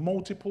find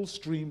multiple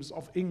streams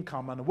of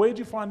income. And where do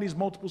you find these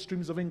multiple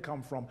streams of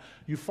income from?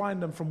 You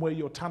find them from where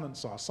your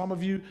talents are. Some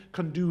of you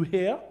can do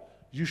hair.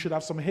 You should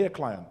have some hair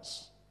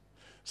clients.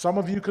 Some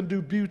of you can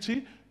do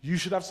beauty. You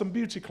should have some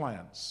beauty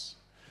clients.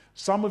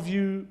 Some of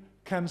you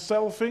can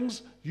sell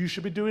things. You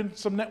should be doing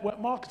some network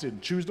marketing.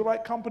 Choose the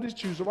right companies,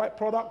 choose the right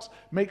products,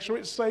 make sure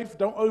it's safe,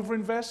 don't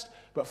overinvest,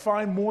 but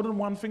find more than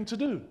one thing to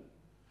do.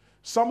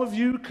 Some of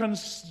you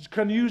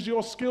can use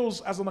your skills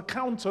as an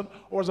accountant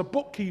or as a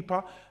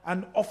bookkeeper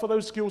and offer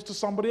those skills to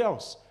somebody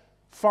else.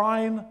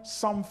 Find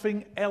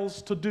something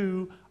else to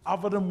do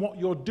other than what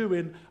you're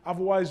doing.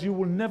 Otherwise, you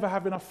will never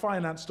have enough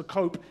finance to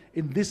cope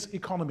in this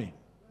economy.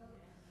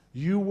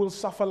 You will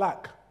suffer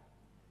lack.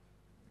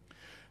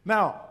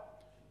 Now,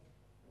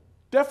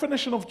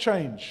 definition of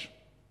change.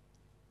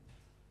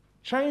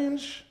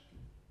 Change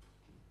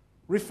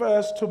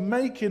refers to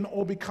making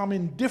or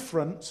becoming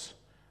different,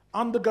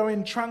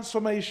 undergoing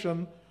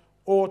transformation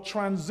or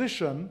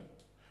transition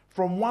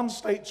from one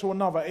state to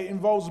another. It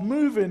involves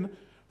moving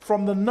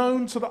from the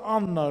known to the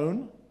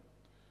unknown,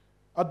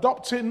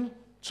 adopting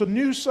to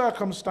new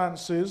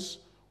circumstances,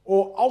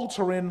 or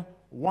altering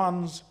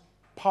one's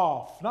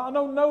path. Now, I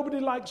know nobody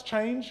likes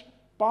change,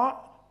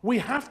 but we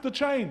have to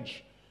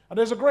change. And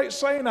there's a great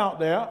saying out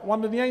there,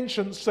 one of the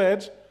ancients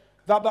said,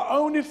 that the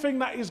only thing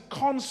that is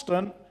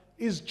constant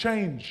is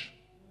change.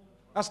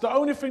 That's the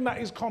only thing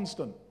that is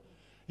constant.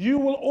 You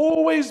will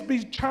always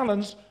be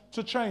challenged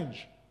to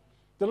change.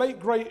 The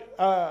late great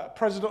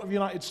President of the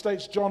United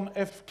States, John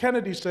F.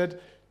 Kennedy,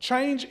 said,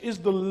 change is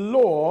the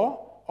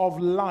law of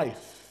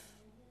life.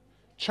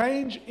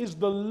 Change is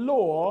the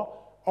law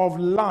of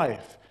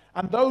life.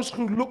 And those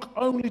who look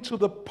only to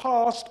the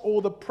past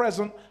or the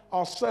present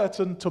are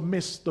certain to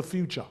miss the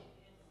future.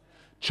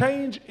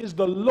 Change is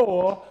the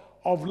law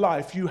of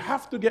life. You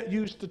have to get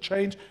used to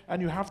change,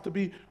 and you have to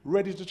be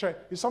ready to change.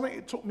 It's something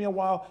it took me a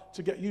while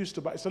to get used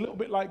to, but it's a little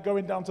bit like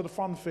going down to the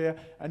fun fair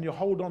and you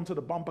hold on to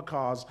the bumper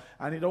cars,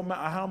 and it don't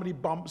matter how many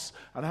bumps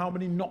and how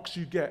many knocks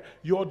you get,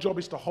 your job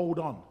is to hold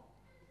on.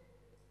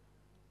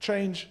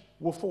 Change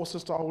will force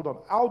us to hold on.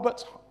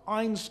 Albert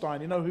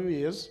Einstein, you know who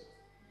he is?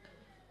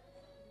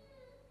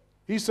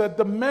 He said,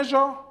 the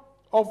measure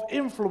of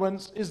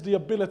influence is the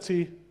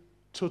ability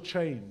to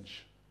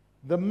change.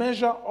 The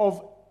measure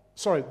of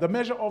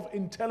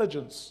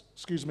intelligence,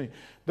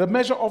 the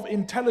measure of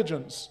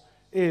intelligence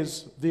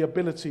is the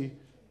ability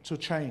to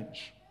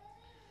change.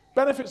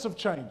 Benefits of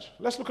change.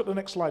 Let's look at the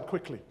next slide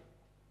quickly.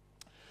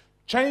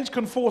 Change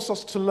can force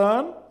us to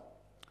learn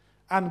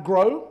and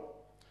grow,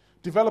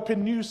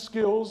 developing new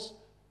skills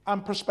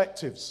and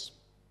perspectives.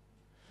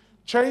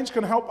 Change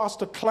can help us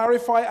to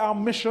clarify our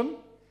mission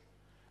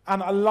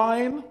and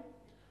align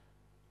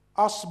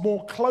us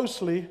more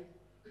closely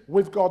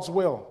with God's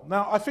will.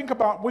 Now,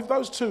 with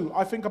those two,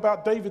 I think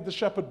about David the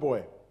shepherd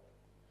boy.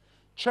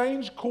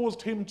 Change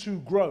caused him to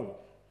grow.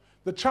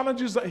 The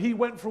challenges that he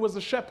went through as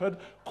a shepherd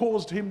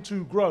caused him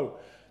to grow.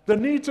 The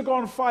need to go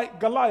and fight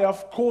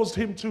Goliath caused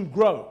him to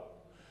grow.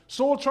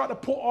 Saul tried to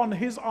put on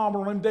his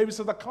armor on him. David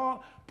said, I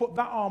can't put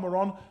that armor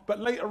on,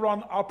 but later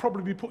on, I'll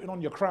probably be putting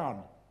on your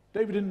crown.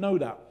 David didn't know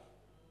that,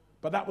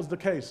 but that was the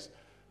case.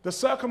 The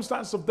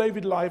circumstance of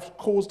David's life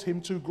caused him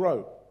to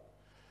grow.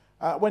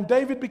 When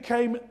David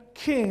became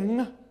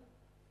king,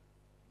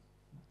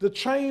 the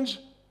change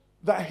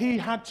that he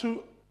had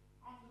to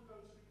undergo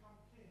to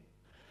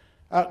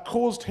become king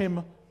caused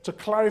him to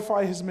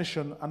clarify his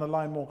mission and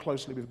align more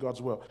closely with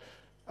God's will.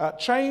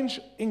 Change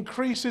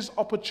increases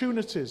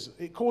opportunities.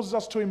 It causes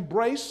us to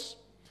embrace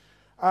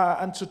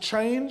and to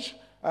change,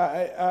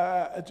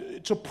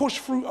 to push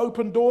through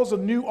open doors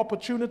and new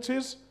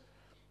opportunities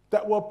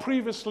that were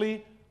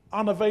previously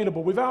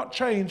unavailable. Without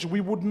change,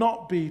 we would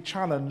not be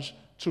challenged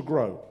to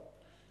grow.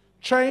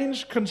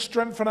 Change can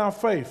strengthen our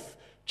faith.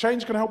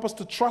 Change can help us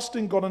to trust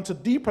in God and to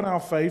deepen our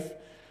faith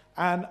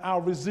and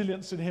our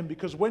resilience in Him.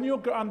 Because when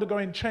you're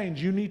undergoing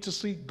change, you need to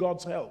seek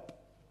God's help.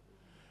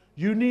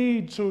 You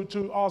need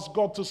to ask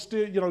God to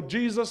steer,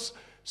 Jesus,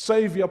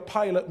 Savior,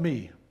 pilot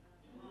me.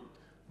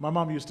 My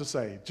mum used to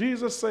say,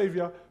 Jesus,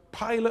 Savior,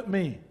 pilot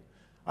me.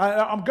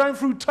 I'm going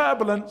through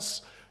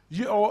turbulence.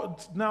 Or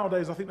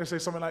nowadays, I think they say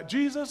something like,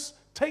 Jesus,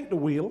 take the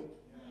wheel.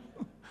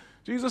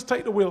 Jesus,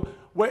 take the wheel.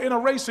 We're in a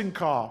racing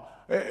car.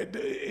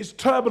 It's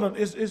turbulent,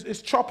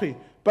 it's choppy,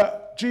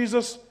 but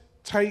Jesus,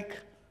 take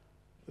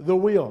the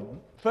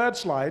wheel. Third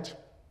slide.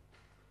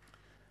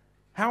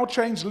 How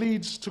change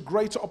leads to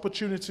greater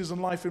opportunities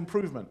and life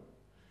improvement.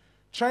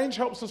 Change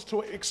helps us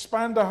to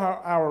expand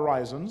our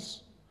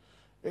horizons.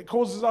 It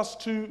causes us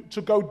to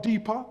go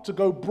deeper, to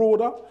go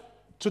broader,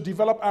 to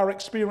develop our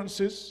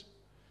experiences.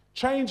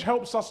 Change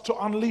helps us to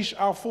unleash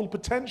our full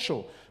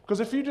potential. Because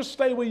if you just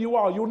stay where you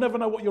are, you'll never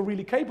know what you're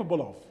really capable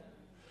of.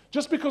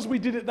 Just because we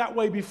did it that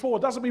way before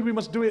doesn't mean we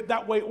must do it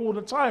that way all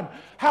the time.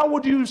 How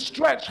would you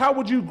stretch? How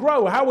would you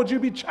grow? How would you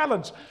be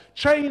challenged?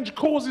 Change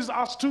causes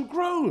us to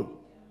grow.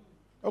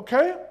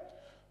 Okay?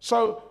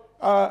 So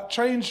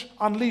change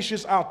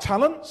unleashes our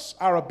talents,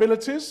 our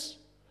abilities,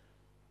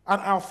 and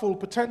our full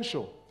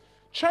potential.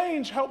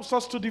 Change helps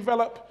us to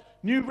develop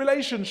new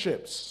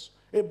relationships.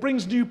 It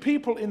brings new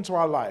people into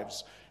our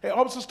lives. It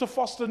helps us to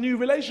foster new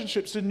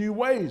relationships in new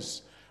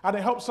ways. And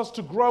it helps us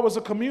to grow as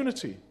a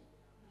community.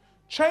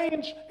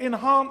 Change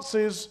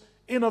enhances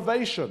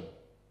innovation.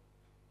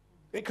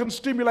 It can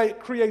stimulate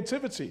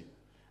creativity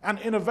and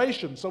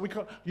innovation. So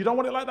you don't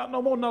want it like that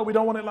no more? No, we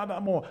don't want it like that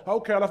no more.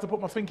 Okay, I'll have to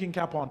put my thinking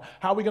cap on.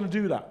 How are we going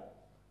to do that?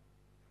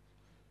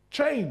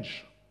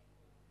 Change.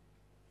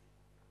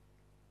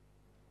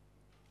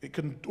 It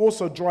can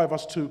also drive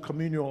us to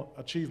communal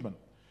achievement.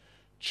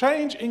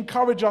 Change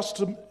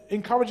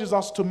encourages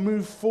us to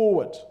move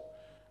forward.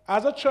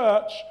 As a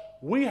church,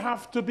 we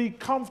have to be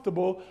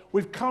comfortable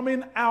with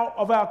coming out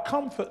of our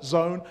comfort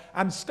zone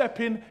and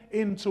stepping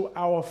into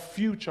our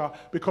future,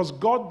 because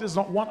God does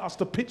not want us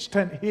to pitch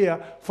tent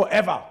here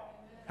forever.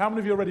 How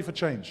many of you are ready for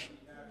change?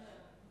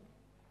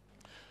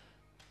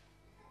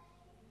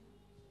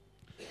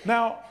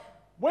 Now,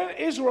 when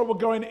Israel were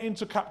going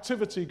into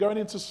captivity, going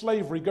into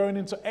slavery, going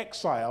into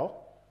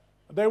exile,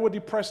 they were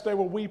depressed, they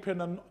were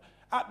weeping, and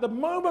at the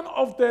moment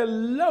of their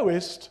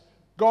lowest,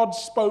 God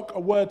spoke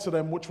a word to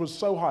them which was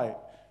so high.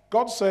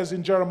 God says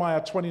in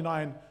Jeremiah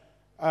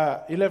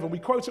 29:11, we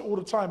quote it all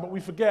the time, but we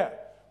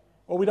forget,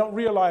 or we don't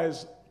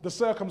realize the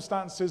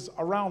circumstances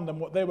around them,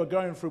 what they were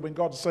going through when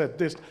God said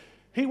this.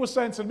 He was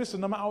saying to him,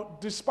 listen, no matter,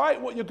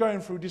 despite what you're going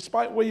through,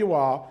 despite where you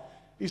are,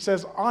 he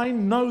says, I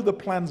know the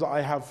plans that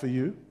I have for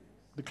you,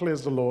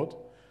 declares the Lord.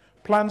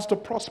 Plans to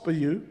prosper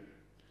you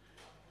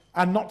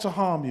and not to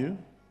harm you.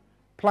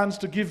 Plans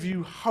to give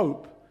you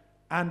hope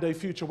and a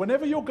future.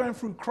 Whenever you're going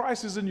through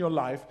crisis in your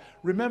life,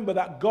 remember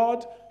that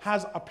God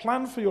has a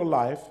plan for your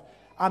life,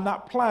 and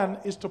that plan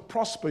is to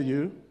prosper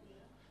you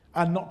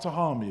and not to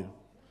harm you.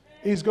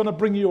 He's going to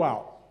bring you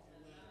out.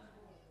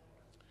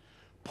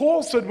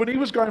 Paul said when he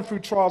was going through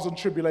trials and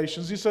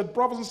tribulations, he said,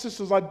 brothers and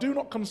sisters, I do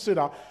not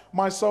consider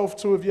myself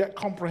to have yet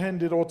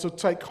comprehended or to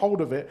take hold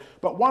of it,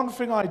 but one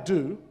thing I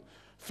do,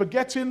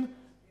 forgetting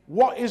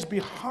what is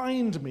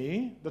behind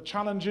me, the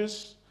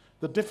challenges,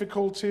 the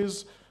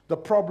difficulties, the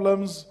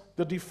problems,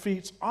 the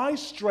defeats, I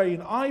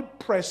strain, I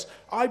press,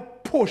 I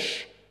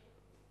push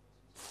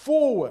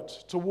forward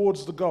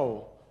towards the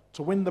goal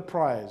to win the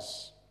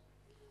prize.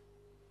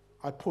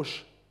 I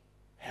push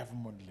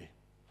heavenwardly.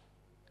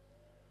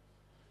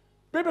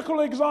 Biblical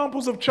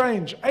examples of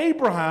change.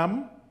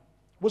 Abraham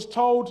was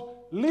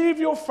told, leave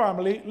your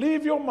family,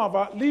 leave your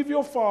mother, leave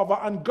your father,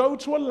 and go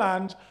to a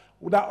land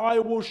that I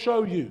will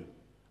show you.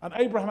 And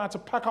Abraham had to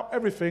pack up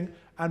everything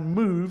and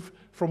move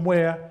from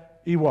where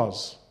he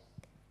was.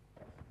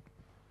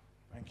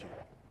 Thank you.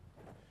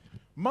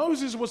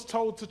 Moses was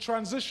told to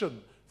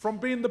transition from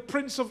being the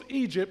prince of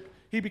Egypt.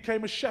 He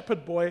became a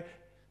shepherd boy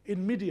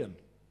in Midian,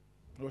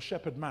 or a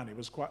shepherd man. He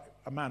was quite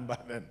a man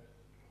back then.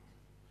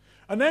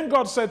 And then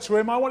God said to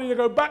him, I want you to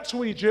go back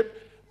to Egypt,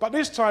 but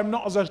this time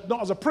not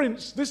as a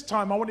prince. This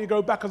time I want you to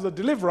go back as a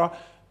deliverer.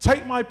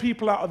 Take my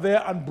people out of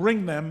there and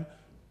bring them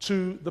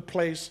to the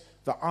place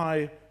that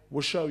I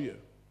will show you.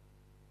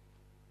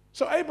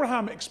 So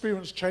Abraham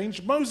experienced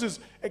change. Moses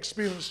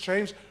experienced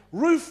change.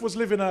 Ruth was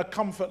living a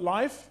comfort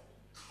life.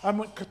 And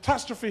when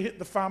catastrophe hit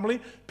the family,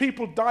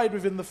 people died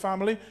within the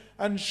family,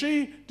 and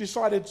she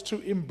decided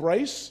to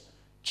embrace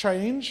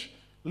change,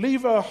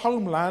 leave her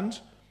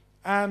homeland,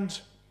 and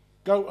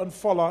go and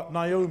follow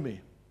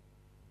Naomi.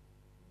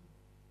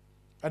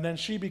 And then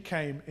she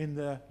became in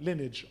the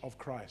lineage of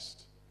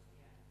Christ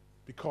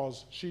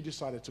because she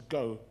decided to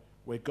go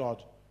where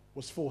God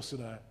was forcing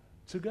her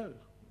to go.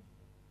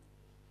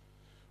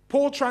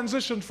 Paul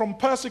transitioned from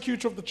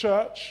persecutor of the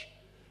church.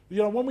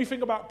 You know, when we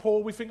think about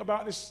Paul, we think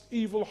about this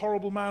evil,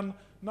 horrible man.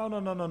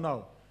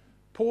 No.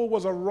 Paul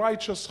was a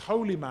righteous,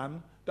 holy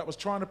man that was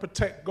trying to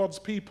protect God's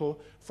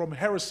people from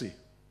heresy.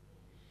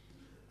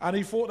 And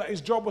he thought that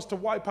his job was to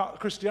wipe out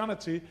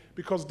Christianity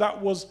because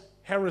that was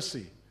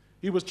heresy.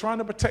 He was trying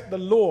to protect the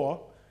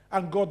law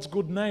and God's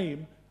good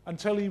name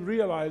until he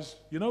realized,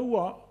 you know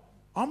what?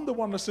 I'm the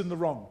one that's in the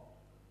wrong.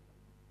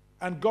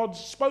 And God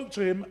spoke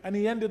to him, and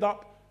he ended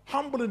up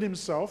humbling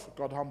himself.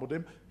 God humbled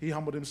him. He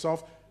humbled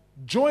himself,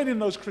 joining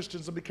those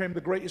Christians, and became the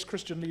greatest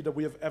Christian leader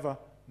we have ever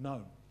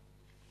known.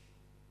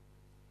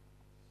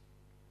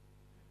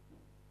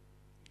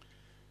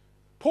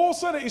 Paul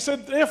said it. He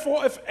said,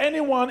 therefore, if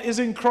anyone is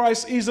in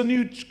Christ, he's a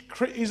new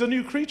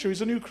creature.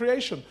 He's a new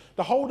creation.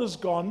 The old has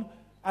gone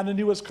and the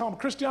new has come.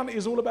 Christianity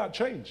is all about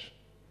change.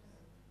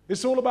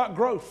 It's all about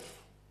growth.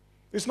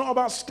 It's not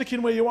about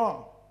sticking where you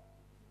are.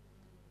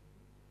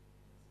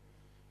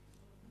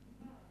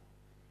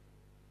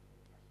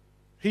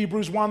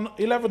 Hebrews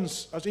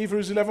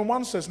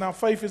 11:1 says, now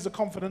faith is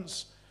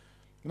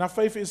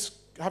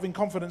having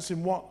confidence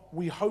in what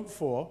we hope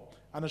for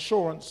and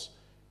assurance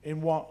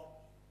in what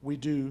we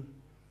do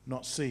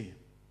not see.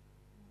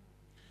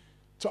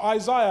 To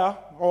Isaiah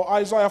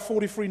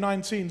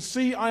 43:19,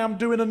 see, I am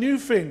doing a new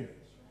thing.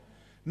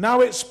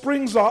 Now it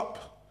springs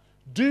up.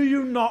 Do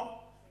you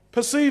not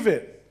perceive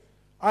it?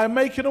 I am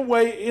making a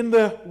way in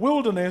the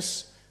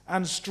wilderness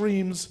and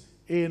streams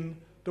in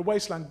the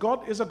wasteland.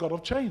 God is a God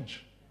of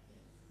change.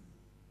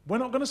 We're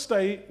not going to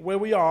stay where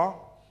we are.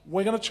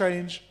 We're going to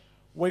change.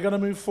 We're going to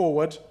move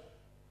forward.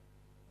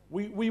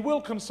 We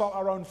will consult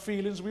our own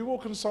feelings. We will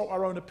consult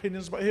our own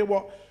opinions. But hear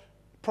what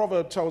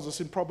Proverb tells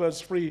us in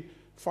Proverbs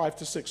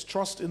 3:5-6.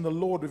 Trust in the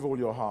Lord with all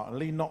your heart and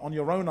lean not on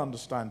your own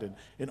understanding.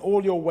 In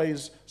all your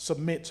ways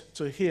submit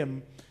to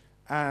him,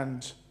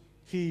 and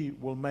he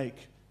will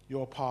make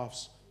your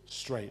paths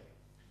straight.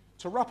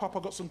 To wrap up,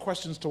 I've got some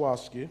questions to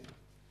ask you.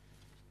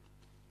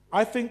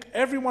 I think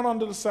everyone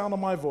under the sound of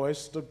my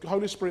voice, the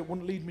Holy Spirit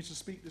wouldn't lead me to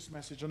speak this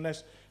message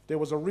unless there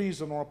was a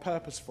reason or a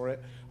purpose for it.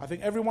 I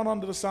think everyone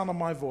under the sound of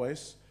my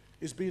voice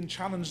is being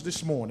challenged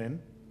this morning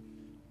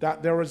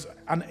that there is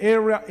an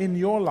area in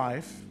your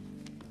life,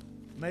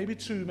 maybe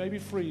 2, maybe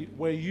 3,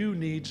 where you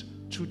need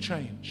to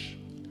change.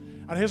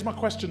 And here's my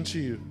question to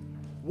you.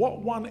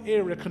 What one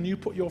area can you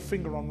put your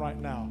finger on right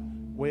now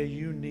where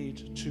you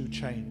need to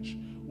change?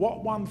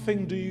 What one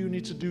thing do you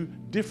need to do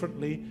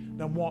differently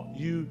than what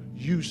you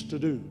used to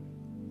do?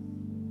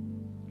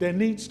 There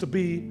needs to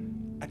be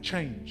a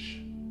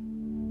change.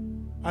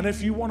 And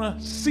if you want to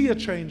see a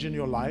change in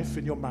your life,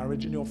 in your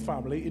marriage, in your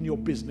family, in your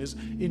business,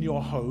 in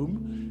your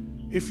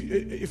home,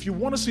 if you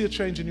want to see a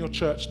change in your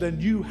church, then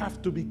you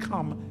have to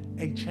become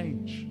a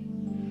change.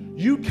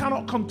 You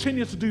cannot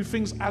continue to do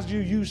things as you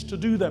used to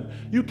do them.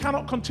 You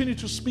cannot continue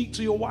to speak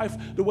to your wife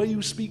the way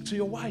you speak to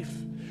your wife.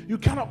 You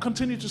cannot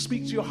continue to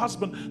speak to your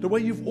husband the way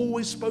you've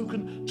always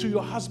spoken to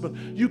your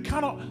husband. You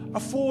cannot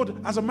afford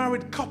as a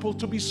married couple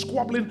to be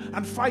squabbling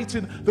and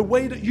fighting the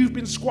way that you've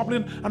been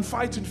squabbling and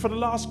fighting for the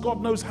last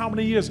God knows how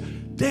many years.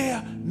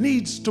 There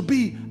needs to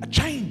be a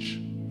change.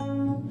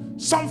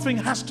 Something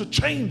has to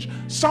change.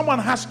 Someone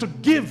has to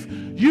give.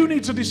 You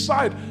need to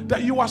decide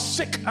that you are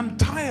sick and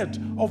tired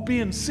of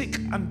being sick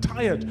and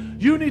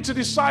tired. You need to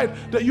decide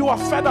that you are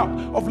fed up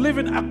of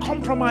living a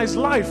compromised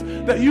life,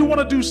 that you want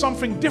to do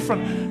something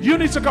different. You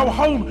need to go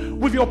home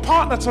with your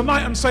partner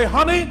tonight and say,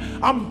 honey,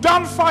 I'm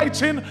done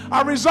fighting.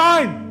 I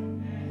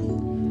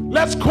resign.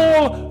 Let's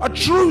call a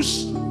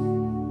truce.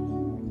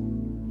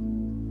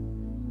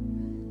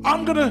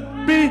 I'm going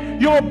to be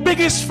your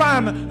biggest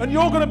fan, and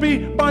you're going to be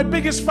my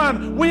biggest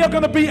fan. We are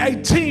going to be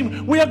a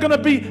team. We are going to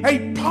be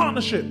a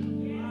partnership.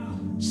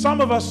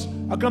 Some of us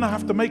are going to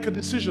have to make a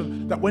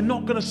decision that we're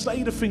not going to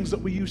say the things that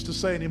we used to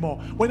say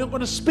anymore. We're not going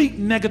to speak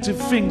negative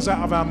things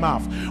out of our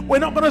mouth. We're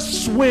not going to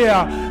swear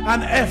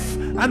and F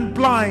and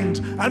blind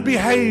and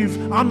behave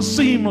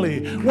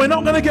unseemly. We're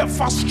not going to get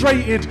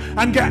frustrated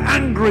and get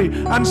angry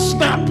and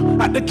snap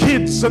at the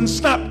kids and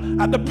snap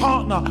at the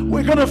partner.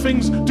 We're going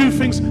to do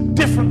things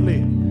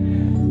differently.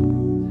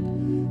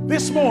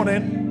 This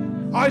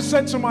morning, I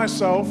said to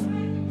myself,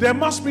 there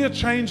must be a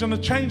change, and the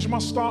change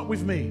must start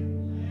with me.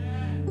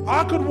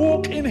 I could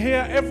walk in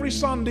here every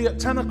Sunday at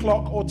 10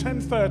 o'clock or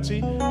 10:30.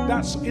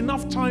 That's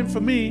enough time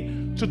for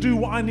me to do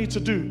what I need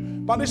to do.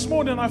 But this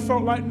morning I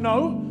felt like,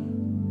 no,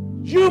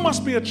 you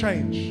must be a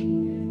change.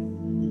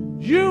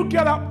 You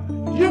get up,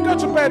 you go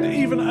to bed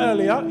even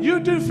earlier, you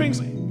do things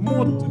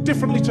more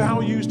differently to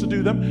how you used to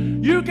do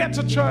them. You get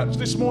to church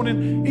this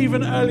morning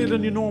even earlier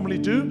than you normally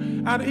do.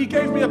 And he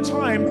gave me a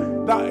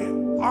time that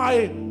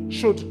I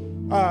should,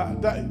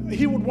 that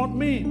he would want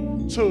me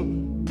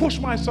to push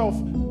myself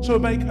to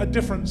make a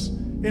difference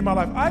in my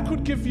life. I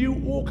could give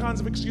you all kinds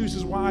of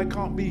excuses why I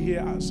can't be here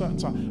at a certain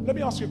time. Let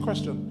me ask you a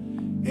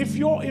question. If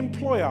your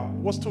employer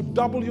was to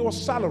double your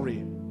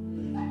salary,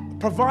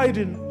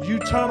 providing you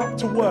turn up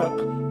to work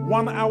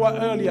 1 hour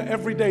earlier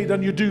every day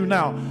than you do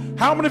now,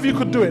 how many of you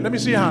could do it? Let me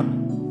see your hand.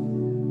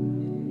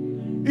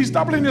 He's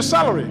doubling your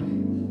salary.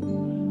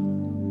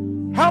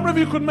 How many of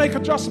you could make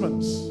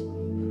adjustments?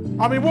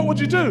 I mean, what would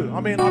you do?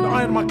 I mean, I'd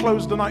iron my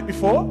clothes the night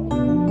before.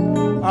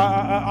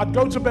 I'd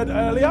go to bed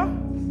earlier.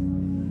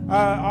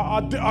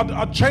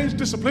 I'd change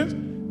disciplines.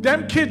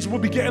 Them kids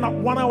would be getting up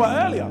 1 hour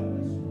earlier,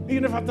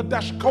 even if I had to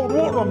dash cold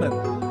water on them.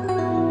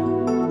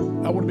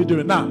 I wouldn't be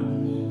doing that.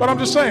 But I'm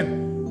just saying,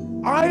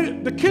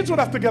 the kids would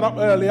have to get up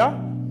earlier.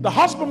 The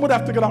husband would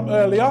have to get up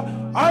earlier.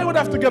 I would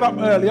have to get up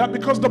earlier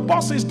because the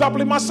boss is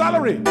doubling my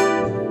salary.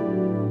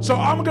 So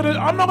I'm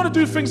not gonna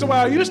do things the way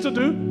I used to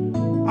do.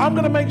 I'm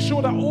gonna make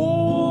sure that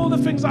all the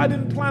things I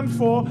didn't plan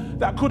for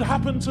that could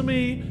happen to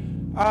me,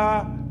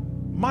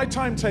 my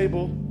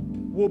timetable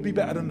will be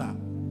better than that.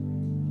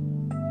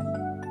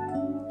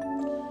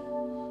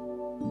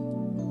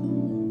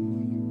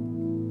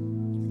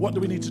 What do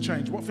we need to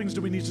change? What things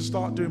do we need to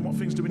start doing? What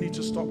things do we need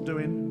to stop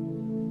doing?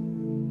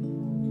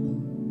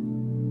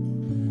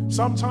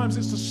 Sometimes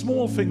it's the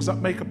small things that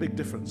make a big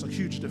difference, a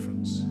huge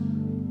difference.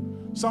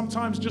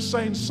 Sometimes just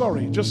saying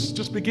sorry,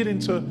 just beginning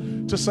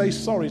to say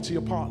sorry to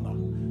your partner.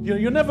 You know,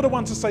 you're never the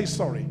one to say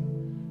sorry,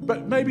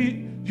 but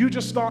maybe you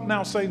just start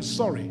now saying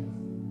sorry.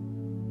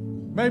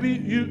 Maybe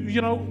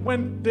you know,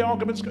 when the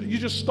arguments go, you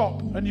just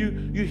stop and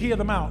you hear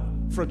them out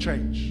for a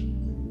change.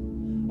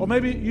 Or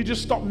maybe you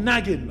just stop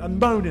nagging and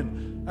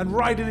moaning and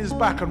riding his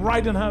back and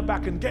riding her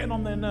back and getting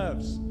on their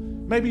nerves.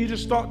 Maybe you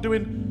just start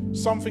doing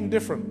something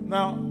different.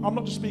 Now, I'm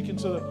not just speaking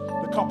to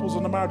the couples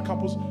and the married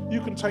couples.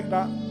 You can take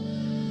that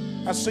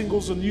as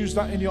singles and use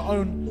that in your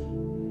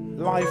own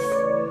life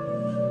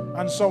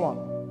and so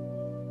on.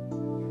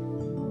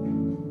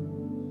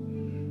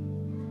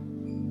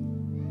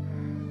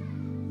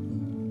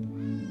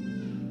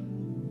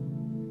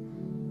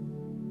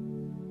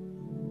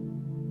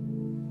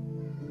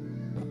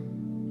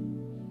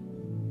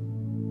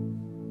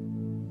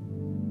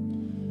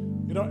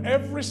 You know,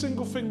 every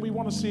single thing we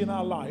want to see in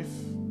our life,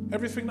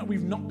 everything that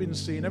we've not been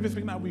seeing,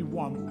 everything that we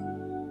want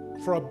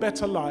for a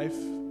better life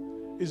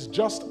is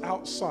just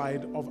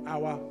outside of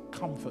our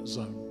comfort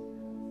zone.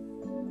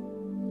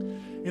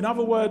 In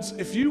other words,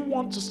 if you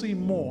want to see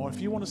more, if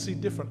you want to see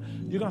different,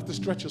 you're going to have to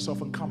stretch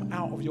yourself and come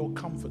out of your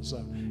comfort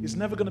zone. It's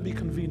never going to be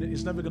convenient.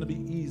 It's never going to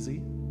be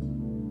easy.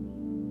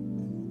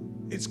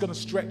 It's going to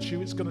stretch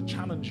you. It's going to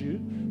challenge you.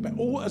 But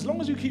as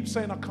long as you keep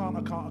saying, I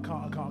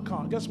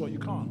can't, guess what? You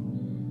can't.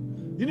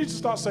 You need to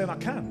start saying, I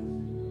can.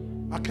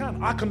 I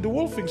can do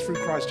all things through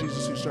Christ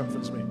Jesus who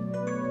strengthens me.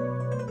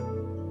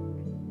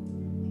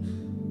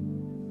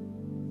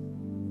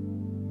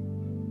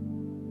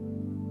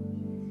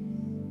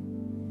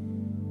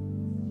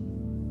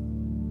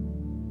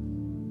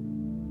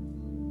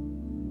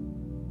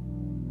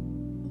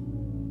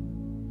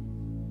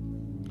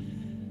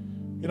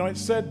 You know,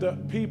 it's said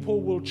that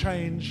people will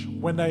change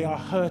when they are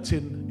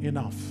hurting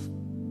enough.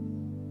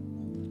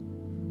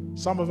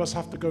 Some of us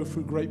have to go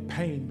through great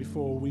pain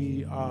before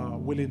we are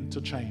willing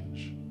to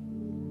change.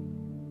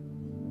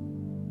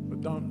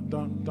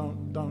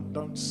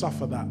 don't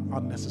suffer that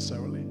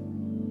unnecessarily.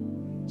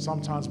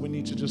 Sometimes we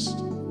need to just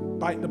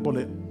bite the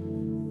bullet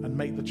and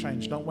make the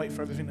change. Don't wait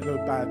for everything to go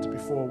bad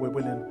before we're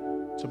willing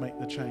to make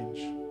the change.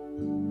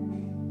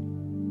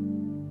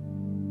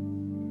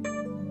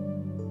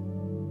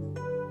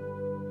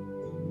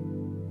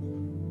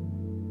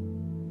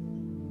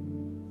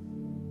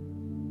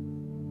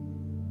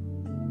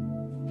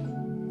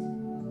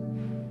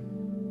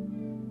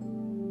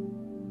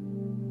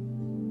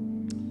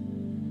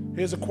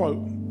 Here's a quote.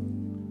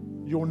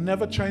 You'll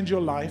never change your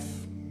life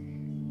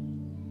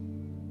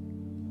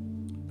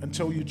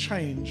until you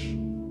change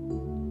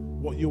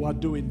what you are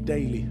doing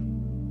daily.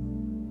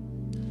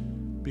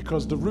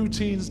 Because the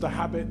routines, the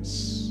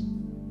habits,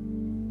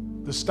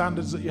 the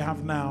standards that you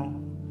have now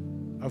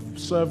have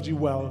served you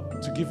well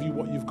to give you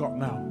what you've got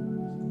now.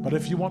 But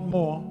if you want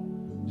more,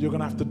 you're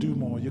going to have to do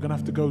more. You're going to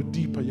have to go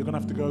deeper. You're going to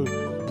have to go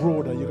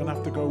broader. You're going to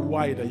have to go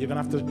wider. You're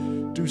going to have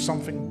to do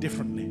something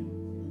differently.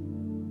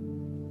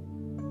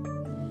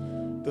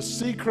 The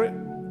secret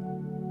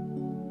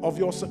of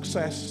your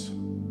success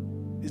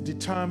is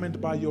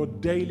determined by your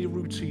daily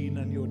routine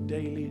and your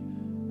daily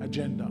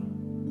agenda.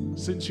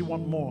 Since you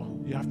want more,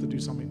 you have to do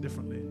something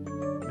differently.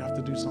 You have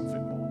to do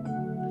something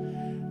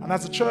more. And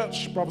as a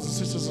church, brothers and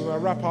sisters, as I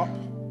wrap up,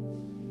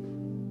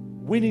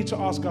 we need to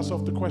ask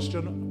ourselves the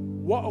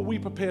question, what are we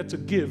prepared to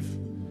give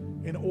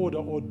in order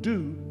or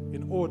do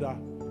in order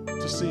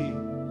to see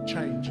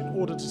change, in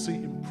order to see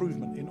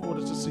improvement, in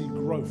order to see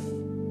growth?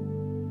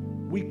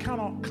 We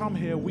cannot come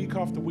here week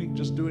after week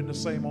just doing the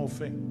same old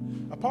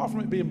thing. Apart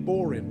from it being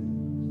boring,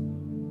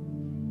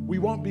 we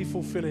won't be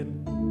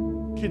fulfilling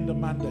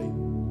kingdom mandate.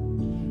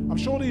 I'm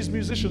sure these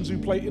musicians who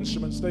play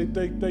instruments, they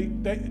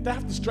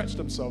have to stretch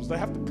themselves. They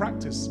have to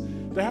practice.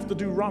 They have to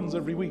do runs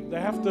every week.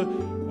 They have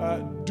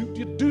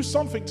to do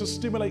something to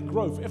stimulate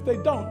growth. If they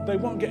don't, they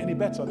won't get any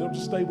better. They'll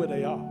just stay where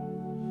they are.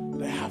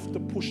 They have to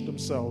push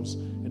themselves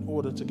in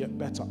order to get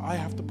better. I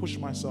have to push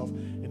myself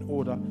in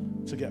order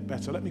to get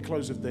better. Let me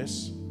close with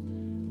this.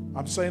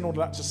 I'm saying all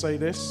that to say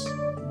this.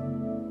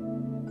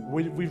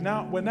 We're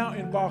now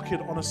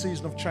embarking on a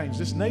season of change.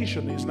 This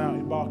nation is now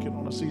embarking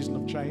on a season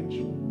of change.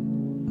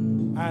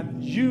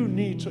 And you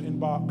need to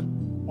embark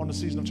on a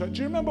season of change.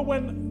 Do you remember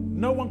when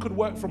no one could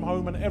work from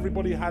home and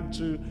everybody had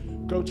to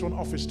go to an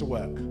office to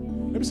work?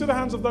 Let me see the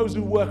hands of those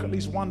who work at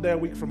least one day a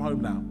week from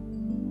home now.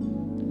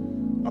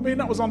 I mean,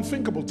 that was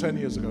unthinkable 10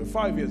 years ago,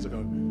 5 years ago.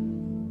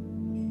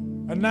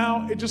 And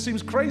now it just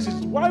seems crazy.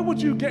 Why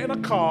would you get in a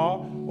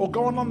car or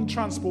go on London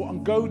Transport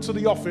and go to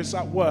the office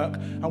at work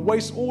and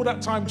waste all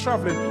that time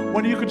traveling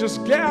when you could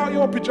just get out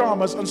your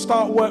pajamas and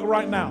start work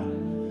right now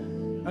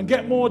and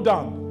get more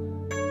done?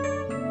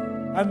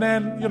 And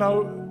then,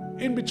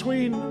 in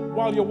between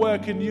while you're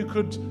working, you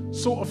could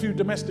sort a few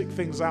domestic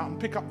things out and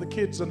pick up the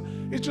kids.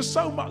 And it's just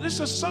so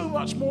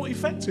much more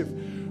effective.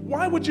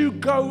 Why would you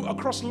go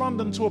across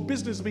London to a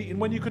business meeting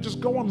when you could just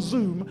go on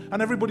Zoom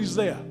and everybody's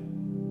there?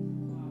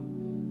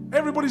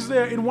 Everybody's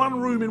there in one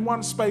room, in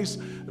one space.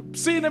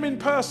 Seeing them in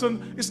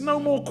person is no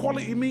more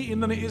quality meeting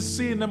than it is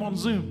seeing them on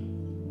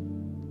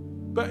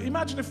Zoom. But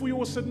imagine if we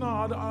all said, no,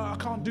 I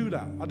can't do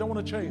that. I don't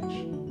want to change.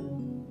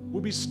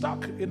 We'll be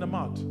stuck in the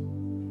mud.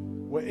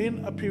 We're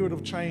in a period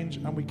of change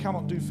and we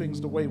cannot do things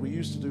the way we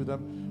used to do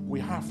them. We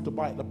have to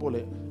bite the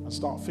bullet and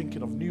start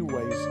thinking of new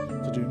ways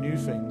to do new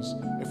things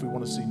if we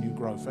want to see new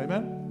growth.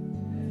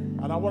 Amen?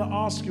 And I want to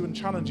ask you and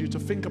challenge you to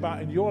think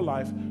about in your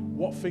life,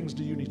 what things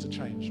do you need to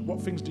change?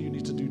 What things do you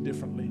need to do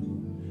differently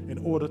in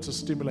order to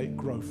stimulate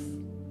growth?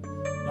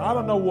 Now, I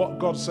don't know what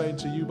God's saying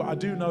to you, but I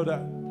do know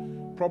that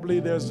probably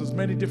there's as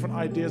many different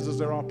ideas as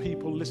there are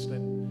people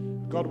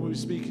listening. God will be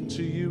speaking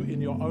to you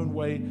in your own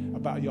way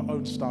about your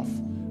own stuff.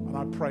 And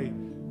I pray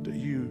that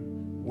you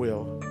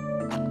will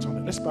act on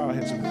it. Let's bow our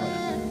heads and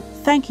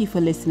pray. Thank you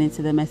for listening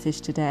to the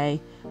message today.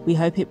 We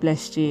hope it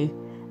blessed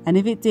you. And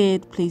if it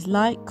did, please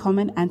like,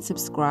 comment and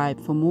subscribe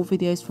for more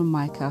videos from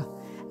Micah.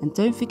 And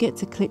don't forget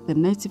to click the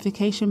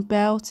notification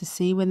bell to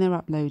see when they're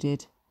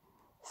uploaded.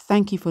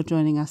 Thank you for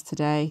joining us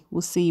today.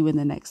 We'll see you in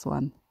the next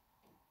one.